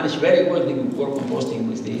 We managed very well the worm composting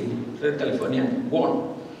with the Red Californian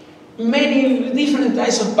worm. Many different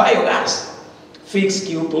types of biogas, fixed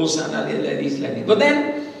cupules and like this. But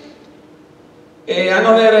then,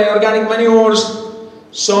 Another organic manures,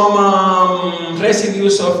 some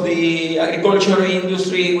residues of the agricultural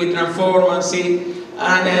industry we transform and see,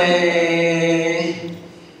 and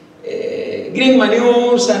green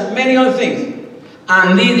manures and many other things.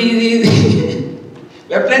 And we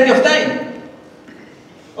have plenty of time.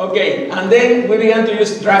 Okay, and then we began to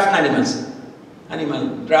use draft animal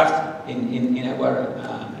draft in our,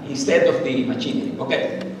 instead of the machinery.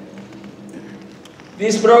 Okay.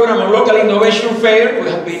 This program of local innovation fair we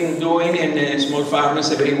have been doing in small farmers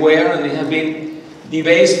everywhere, and it has been the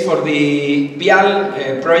base for the PIAL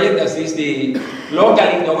project, that is the local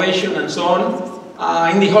innovation and so on,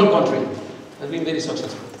 in the whole country. It has been very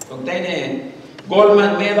successful. Obtained a gold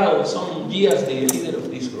medal some years, the leader of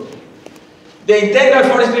this group. The integral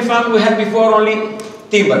forestry farm we had before only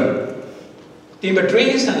timber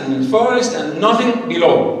trees and forest and nothing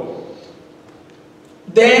below.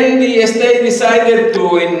 Then the state decided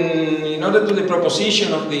to, in order to the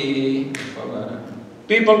proposition of the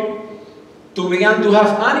people, to begin to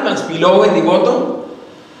have animals below in the bottom,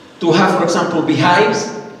 to have, for example, beehives,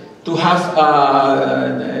 to have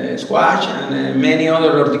squash and many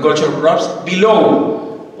other horticultural crops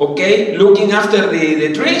below, okay, looking after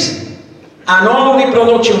the trees, and all the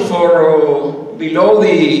production for below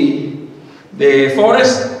the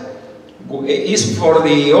forest is for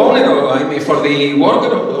the owner, or I mean for the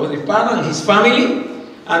worker or the farmer and his family,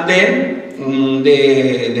 and then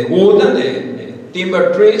the wood and the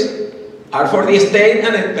timber trees are for the state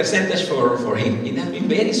and a percentage for him. It has been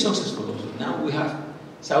very successful also. Now we have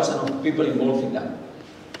thousands of people involved in that.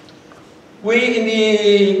 We, in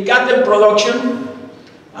the cattle production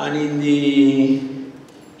and in the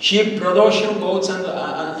sheep production, goats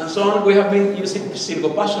and so on, we have been using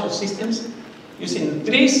silvopasture systems, using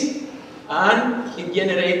trees, and it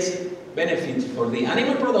generates benefits for the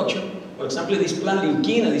animal production. For example, this plant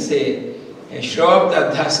leucaena is a shrub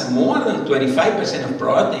that has more than 25% of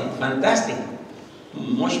protein. Fantastic.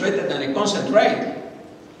 Much better than a concentrate.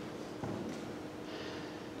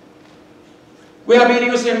 We have been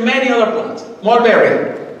using many other plants.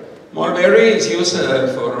 Mulberry. Mulberry is used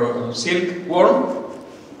for silkworm.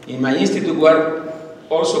 In my institute, we are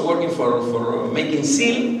also working for making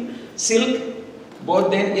silk.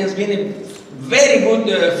 But then it has been a very good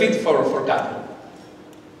fit for cattle.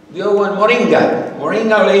 The other one, Moringa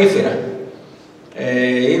oleifera.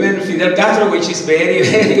 Even Fidel Castro, which is very,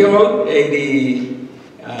 very old,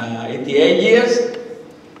 88 years,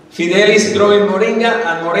 Fidel is growing Moringa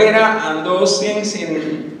and Morera and those things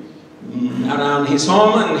around his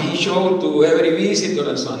home, and he showed to every visitor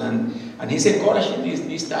and so on. And he's encouraging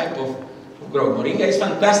this type of growth. Moringa is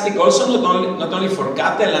fantastic, also not only for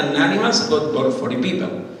cattle and animals, but for the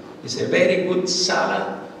people. It's a very good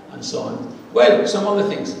salad and so on. Well, some other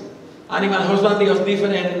things. Animal husbandry of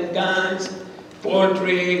different kinds,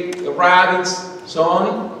 poultry, rabbits, so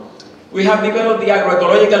on. We have developed the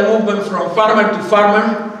agroecological movement from farmer to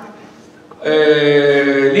farmer,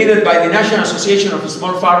 led by the National Association of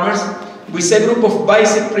Small Farmers, with a group of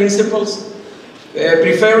basic principles,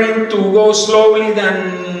 preferring to go slowly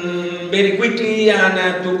than very quickly,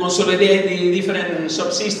 and to consolidate the different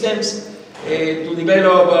subsystems, to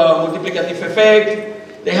develop multiplicative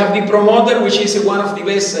effect. They have the promoter, which is one of the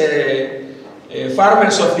best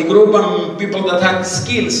farmers of the group and people that have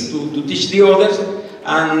skills to teach the others.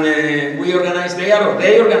 And we organize there, or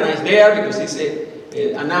they organize there, because it's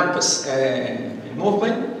an APS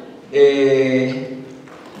movement.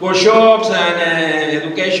 Workshops and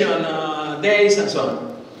education days and so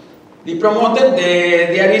on. The promoter,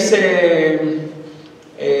 there is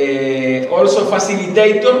also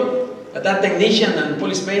facilitator, that are technicians and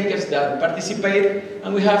policymakers that participate,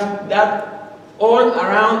 and we have that all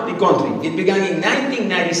around the country. It began in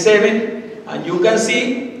 1997, and you can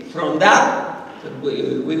see from that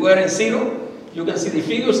we were in zero. You can see the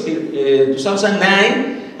figures till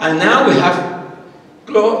 2009, and now we have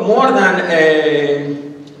more than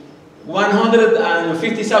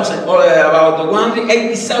 150,000, or about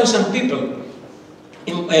 180,000 people,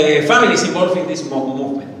 families involved in this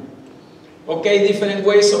movement. Okay, different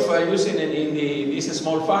ways of using it in these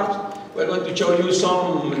small farms. We're going to show you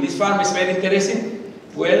some. This farm is very interesting.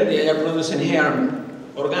 Well, they are producing here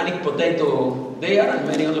organic potato there and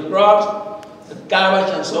many other crops, cabbage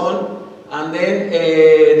and so on. And then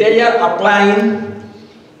they are applying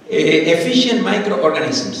efficient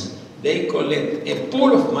microorganisms. They collect a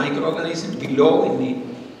pool of microorganisms below in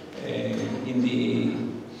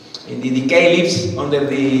the decay leaves under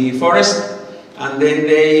the forest, and then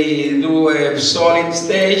they do a solid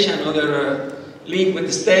stage, another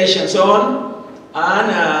liquid stage, and so on. And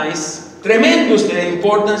it's tremendous the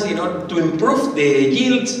importance in order to improve the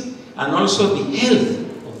yields and also the health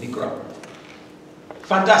of the crop.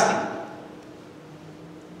 Fantastic.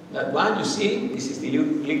 That one, you see, this is the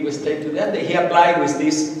liquid state to that. He applied with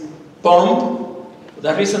this pump. For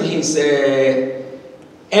that reason, his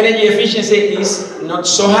energy efficiency is not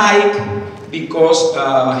so high because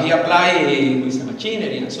he applied with the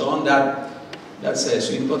machinery and so on. That's a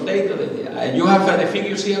sweet potato. You have the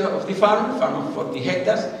figures here of the farm of 40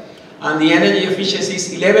 hectares, and the energy efficiency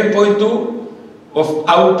is 11.2 of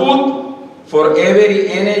output for every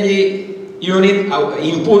energy unit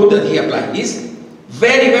input that he applied. It's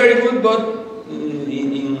very, very good, but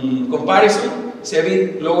in comparison, it's a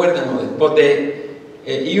bit lower than others. But the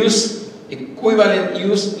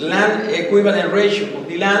land equivalent ratio of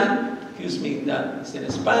the land, excuse me, that is in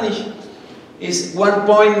Spanish, is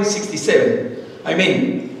 1.67. I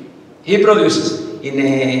mean, he produces in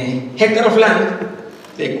a hectare of land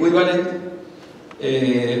the equivalent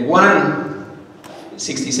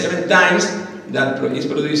 167 times that is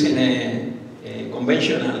produced in a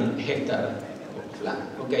conventional hectare of land.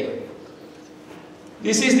 Okay.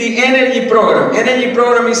 This is the energy program. Energy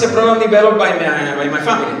program is a program developed by my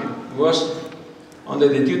family. It was under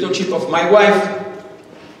the tutorship of my wife,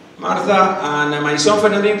 Martha, and my son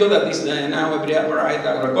Fernando, that is now a bright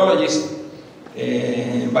agroecologist,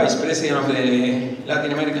 Vice President of the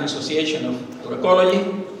Latin American Association of Agroecology,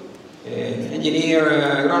 engineer,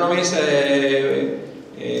 agronomist,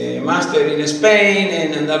 master in Spain,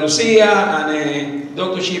 in Andalusia, and a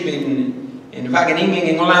doctorship in Wageningen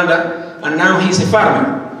in Holanda, and now he's a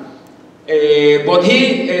farmer. But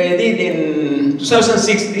he did in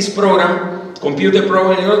 2006 this program, computer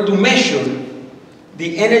program, in order to measure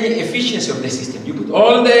the energy efficiency of the system. You put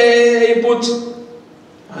all the inputs,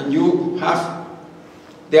 and you have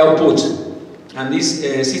the output, and this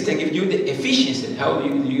system gives you the efficiency, how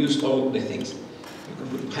you use all the things. You can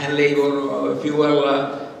put hand labor, fuel,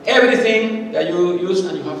 everything that you use,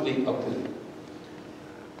 and you have the output.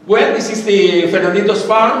 Well, this is the Fernandito's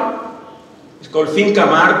farm. It's called Finca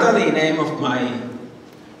Marta, the name of my,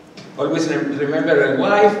 always remember,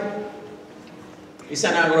 wife. It's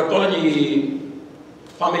an agroecology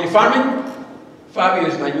family farming. Fabio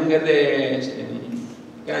is my younger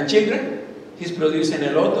grandchildren. He's producing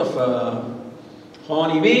a lot of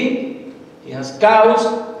honey bee. He has cows,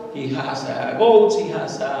 he has goats, he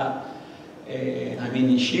has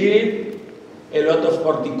sheep, a lot of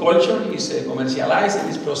horticulture. He's commercializing,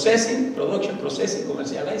 he's processing, production, processing,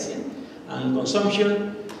 commercializing, and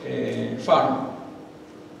consumption farm.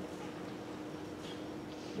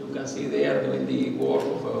 You can see they are doing the work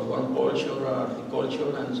of horticulture,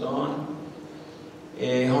 horticulture, and so on.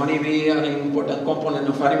 Honeybee are an important component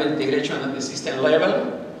of animal integration at the system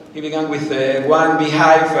level. He began with one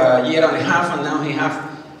beehive a year and a half, and now he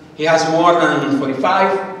has more than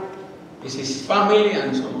 45. This is his family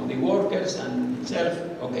and some of the workers and himself.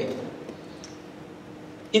 Okay.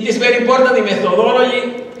 It is very important, the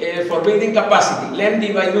methodology for building capacity. Learn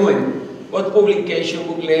by doing. What publication,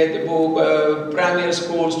 booklet, book, primary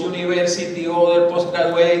schools, university, other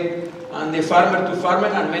postgraduate, and the farmer to farmer,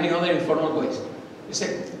 and many other informal ways. It's a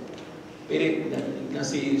very, you can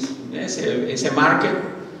see it's a market,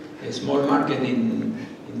 a small market in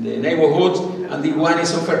the neighborhoods, and the one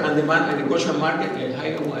is offered, and the agricultural market, a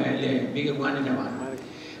higher one, a bigger one in the market.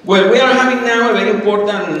 Well, we are having now a very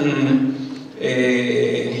important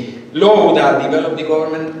law that developed the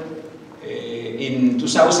government in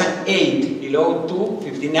 2008, the law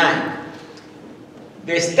 259.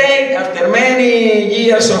 The state, after many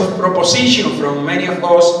years of proposition from many of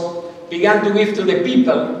us, began to give to the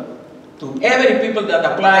people, to every people that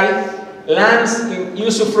apply, lands in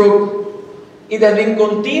usufruct. It has been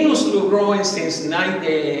continuously growing since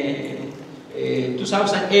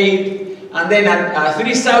 2008, and then at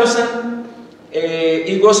 3,000,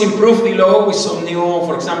 it was improved the law with some new,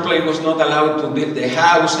 for example, it was not allowed to build a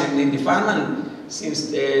house in the farm, and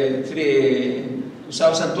since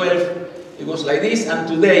 2012, it was like this, and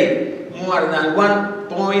today, more than 1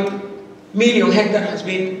 million hectares has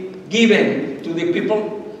been given to the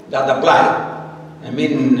people that apply. I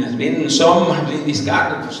mean, some have been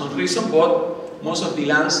discarded for some reason, but most of the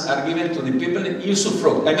lands are given to the people in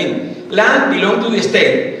usufruct. I mean, land belongs to the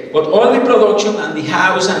state, but all the production and the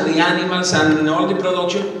house and the animals and all the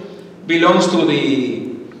production belongs to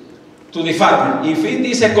the farmer. If it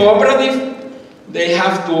is a cooperative, they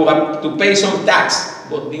have to pay some tax,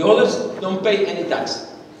 but the others don't pay any tax.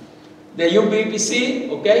 The UPPC,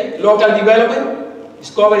 okay, local development, is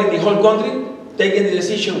covering the whole country, taking the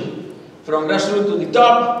decision from grassroots to the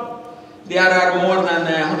top. There are more than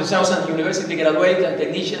 100,000 university graduates and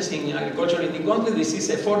technicians in agriculture in the country. This is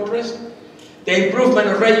a fortress. The improvement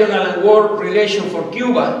of regional and world relations for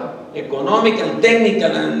Cuba economic and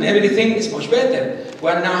technical and everything is much better.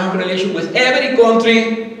 We now have relation with every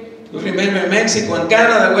country. You remember Mexico and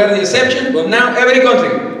Canada were the exception, but now every country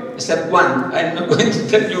except one. I'm not going to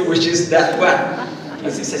tell you which is that one.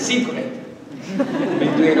 This is a secret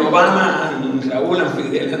between Obama and Raúl and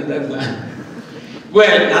Fidel and that one. Well,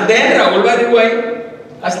 and then Raúl, by the way,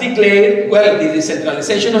 has declared, well, the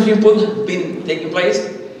decentralization of input has been taking place,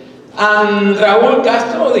 and Raúl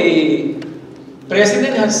Castro, the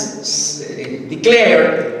president, has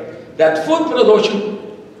declared that food production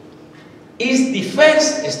is the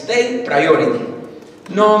first state priority.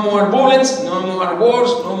 No more bullets, no more wars,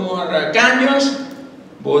 no more canyons,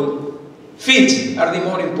 but feeds are the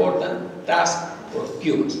more important task for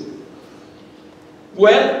Cubans.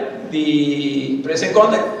 Well, the present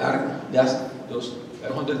context are just those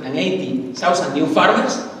 180,000 new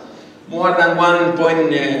farmers, more than 1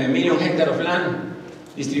 million hectares of land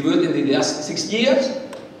distributed in the last 6 years.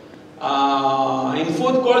 In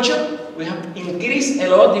food culture, we have increased a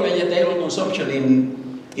lot the vegetable consumption in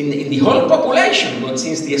the whole population, but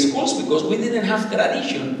since the schools, because we didn't have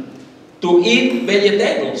tradition to eat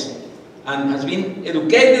vegetables, and has been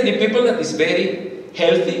educated the people that is very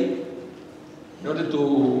healthy in order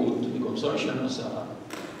to the consumption of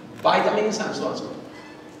vitamins and so on. So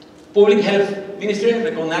Public Health Ministry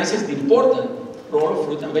recognizes the important role of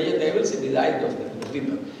fruit and vegetables in the diet of the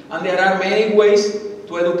people. And there are many ways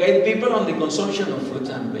to educate people on the consumption of fruits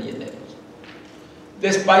and vegetables.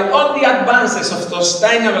 Despite all the advances of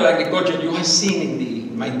sustainable agriculture you have seen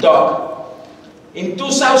in my talk, in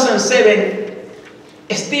 2007,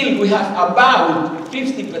 still we have about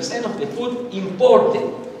 50% of the food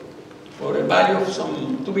imported for a value of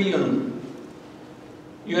some $2 billion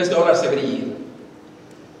US every year.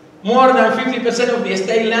 More than 50% of the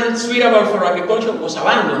state land suitable for agriculture was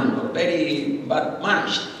abandoned or very bad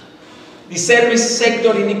managed. The service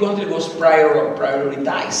sector in the country was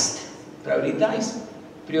priorizado.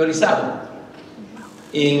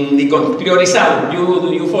 In the country, priorizado.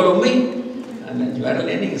 You follow me? And you are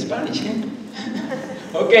learning Spanish, eh?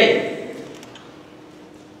 Okay.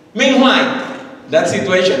 Meanwhile, that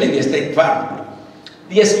situation in the state farm.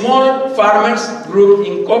 The small farmers grouped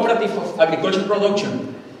in cooperative of agriculture production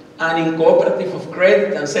and in cooperative of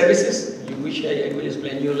credit and services, which I will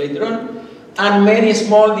explain you later on, and many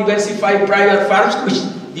small diversified private farms which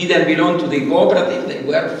didn't belong to the cooperative, they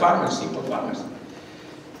were farmers, simple farmers.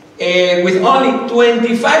 With only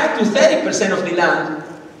 25 to 30% of the land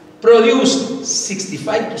produced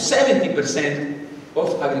 65 to 70%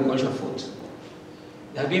 of agricultural food.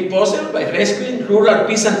 It has been possible by rescuing rural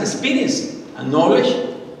peasant experience and knowledge,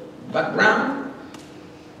 background,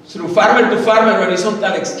 through farmer-to-farmer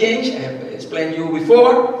horizontal exchange. I have explained you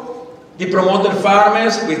before. The promoted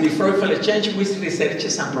farmers with the fruitful exchange with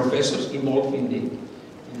researchers and professors involved in the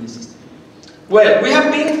system. Well, we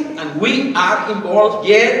have been and we are involved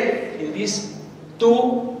yet in these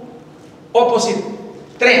two opposite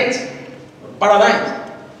trends, or paradigms.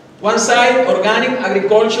 One side, organic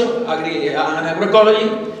agriculture and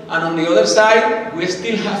agroecology, and on the other side, we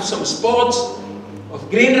still have some spots of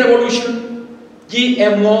green revolution,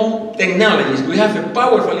 GMO technologies. We have a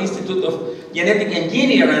powerful institute of genetic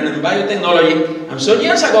engineering and biotechnology, and some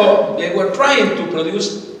years ago, they were trying to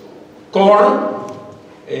produce corn,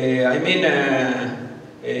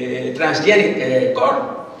 transgenic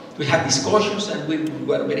corn. We had discussions, and we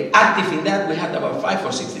were very active in that. We had about 5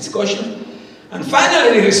 or 6 discussions. And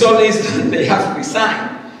finally, the result is that they have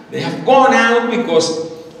resigned. They have gone out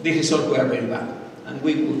because the results were very bad. And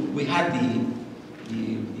we had the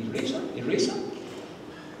reason. We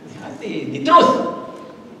had the truth.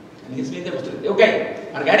 And it's been demonstrated. Okay,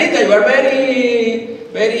 Margarita, you are very,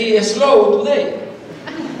 very slow today.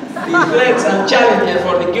 The threats and challenges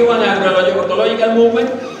for the Cuban agroecological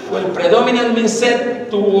movement will predominantly set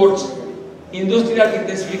towards industrial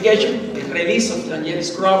intensification, the release of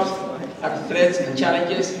transgenic crops, are threats and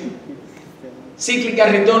challenges.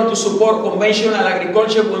 Cyclical return to support conventional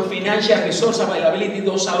agriculture when financial resource availability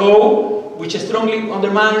does allow, which strongly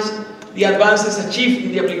undermines the advances achieved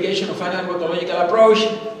in the application of an agroecological approach.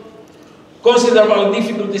 Considerable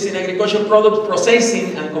difficulties in agricultural product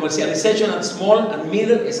processing and commercialization at small and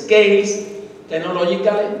middle scales,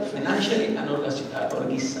 technologically, financially, and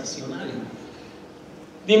organizationally.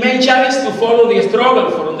 The main challenge to follow the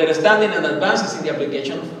struggle for understanding and advances in the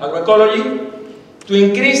application of agroecology, to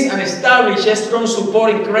increase and establish a strong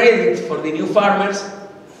support and credit for the new farmers,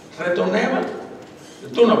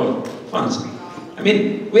 returnable funds. I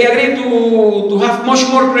mean, we agree to have much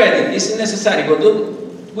more credit. This is necessary, but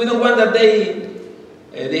we don't want that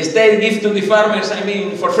the state gives to the farmers,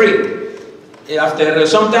 for free. After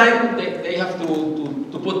some time, they have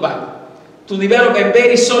to put back. To develop a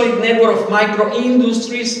very solid network of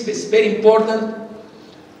micro-industries, it's very important.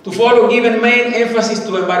 To follow given main emphasis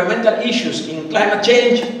to environmental issues in climate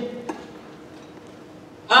change.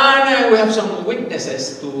 And we have some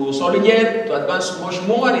weaknesses to solve yet, to advance much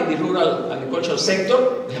more in the rural agricultural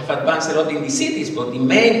sector. We have advanced a lot in the cities, but the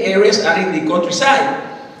main areas are in the countryside.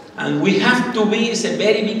 And we have to be, it's a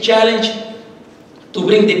very big challenge to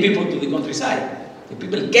bring the people to the countryside. The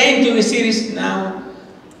people came to the cities now,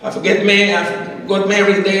 have got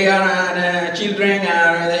married there, and children,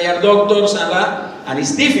 and they are doctors, and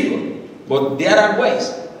it's difficult. But there are ways.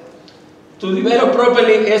 To develop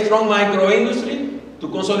properly a strong micro-industry, to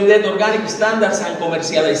consolidate organic standards and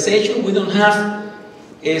commercialization. We don't have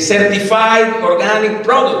a certified organic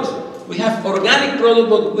product. We have organic product,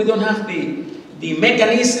 but we don't have the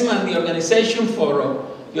mechanism and the organization for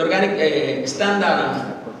the organic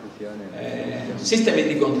standard system in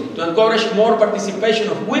the country. To encourage more participation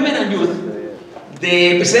of women and youth.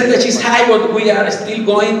 The percentage is high, but we are still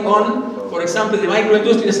going on. For example, the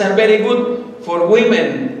micro-industries are very good for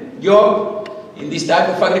women job in this type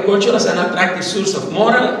of agriculture as an attractive source of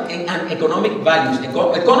moral and economic values.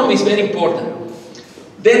 Economy is very important.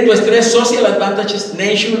 Then to stress social advantages,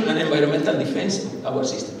 nature and environmental defense of our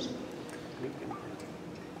systems.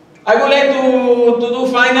 I would like to do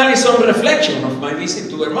finally some reflection of my visit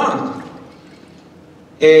to Vermont.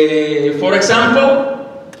 For example,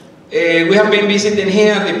 we have been visiting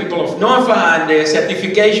here the people of NOFA and the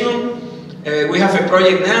certification. We have a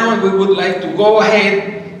project now and we would like to go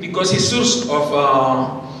ahead because it's a source of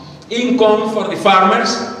income for the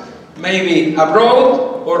farmers, maybe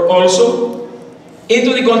abroad or also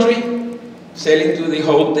into the country, selling to the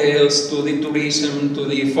hotels, to the tourism, to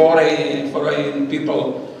the foreign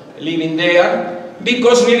people living there,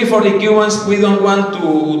 because really for the Cubans we don't want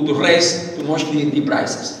to raise too much the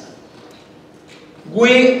prices.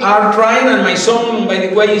 We are trying, and my son, by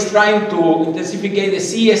the way, is trying to intensify the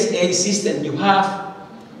CSA system. You have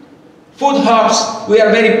food hubs. We are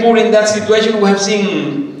very poor in that situation. We have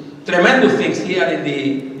seen tremendous things here in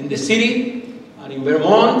the city and in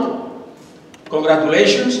Vermont.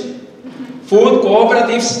 Congratulations. Food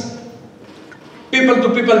cooperatives,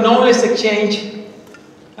 people-to-people knowledge exchange.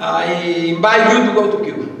 I invite you to go to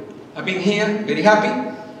Cuba. I've been here, very happy,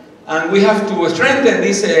 and we have to strengthen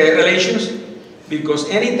these relations. Because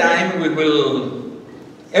every time we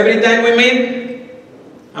meet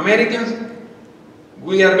Americans,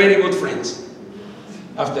 we are very good friends.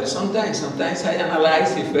 After sometimes I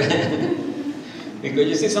analyze if, because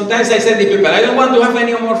you see, sometimes I say to people, I don't want to have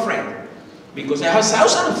any more friends. Because I have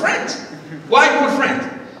thousands of friends. Why more friends?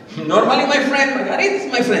 Normally my friend, Margarita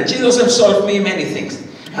is my friend. She doesn't solve me many things.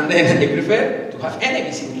 And then I prefer to have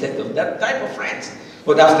enemies instead of that type of friends.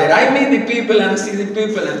 But after I meet the people and see the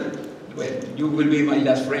people, and well, you will be my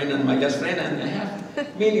last friend, and I have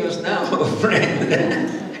millions now of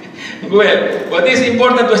friends. Well, but it's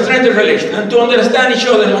important to strengthen relations and to understand each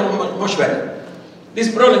other much better. This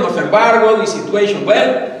problem of embargo, this situation,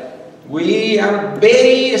 well, we are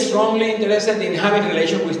very strongly interested in having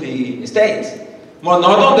relations with the states. But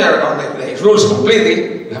not on the rules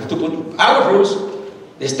completely. We have to put our rules.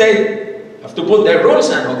 The state have to put their rules,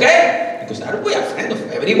 and okay? Because we are friends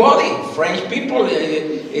of everybody, French people,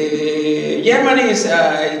 Germans,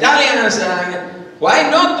 Italians, why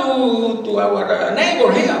not to our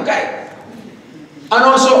neighbor here, okay? And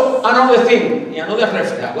also, another thing, another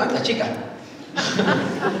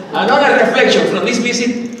reflection from this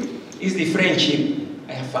visit is the friendship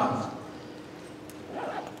I have found.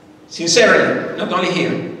 Sincerely, not only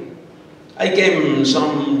here. I came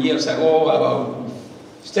some years ago, about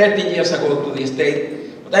 30 years ago to the state.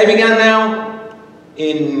 I began now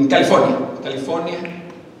in California,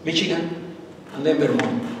 Michigan, and then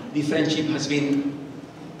Vermont. The friendship has been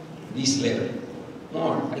this level.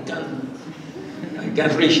 More, I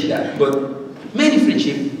can't reach that. But many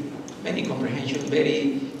friendship, many comprehension,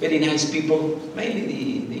 very, very nice people,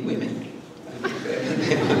 mainly the women.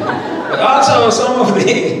 But also some of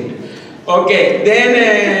the, okay,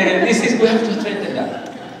 then we have to strengthen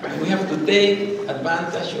that. We have to take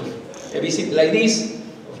advantage of a visit like this.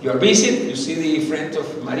 Your visit, you see the friend of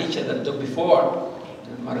Maricha that talked before,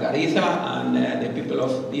 Margarita, and the people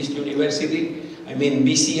of this university, I mean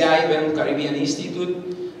BCI, Vermont Caribbean Institute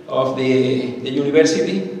of the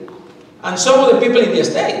university, and some of the people in the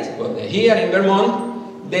state. But here in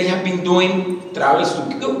Vermont, they have been doing travels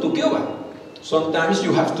to Cuba. Sometimes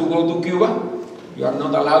you have to go to Cuba. You are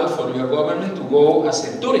not allowed for your government to go as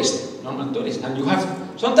a tourist, normal tourist, and you have.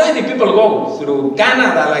 Sometimes the people go through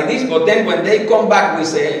Canada like this, but then when they come back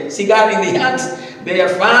with a cigar in the hands, they are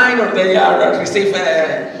fine or they are received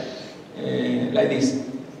like this.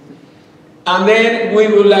 And then we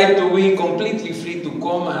would like to be completely free to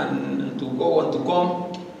come and to go and to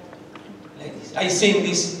come. Like this. I think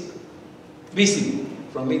this visit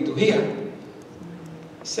from me to here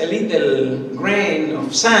is a little grain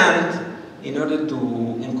of sand in order to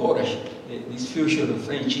encourage this future of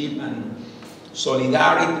friendship and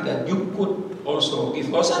solidarity that you could also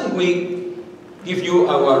give us, and we give you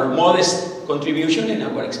our modest contribution and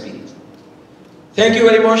our experience. Thank you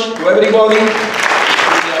very much to everybody, to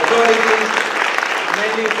the authorities,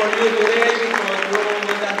 mainly for you today, because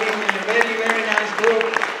you have been in a very, very nice group.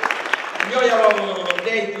 Enjoyable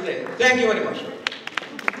day today. Thank you very much.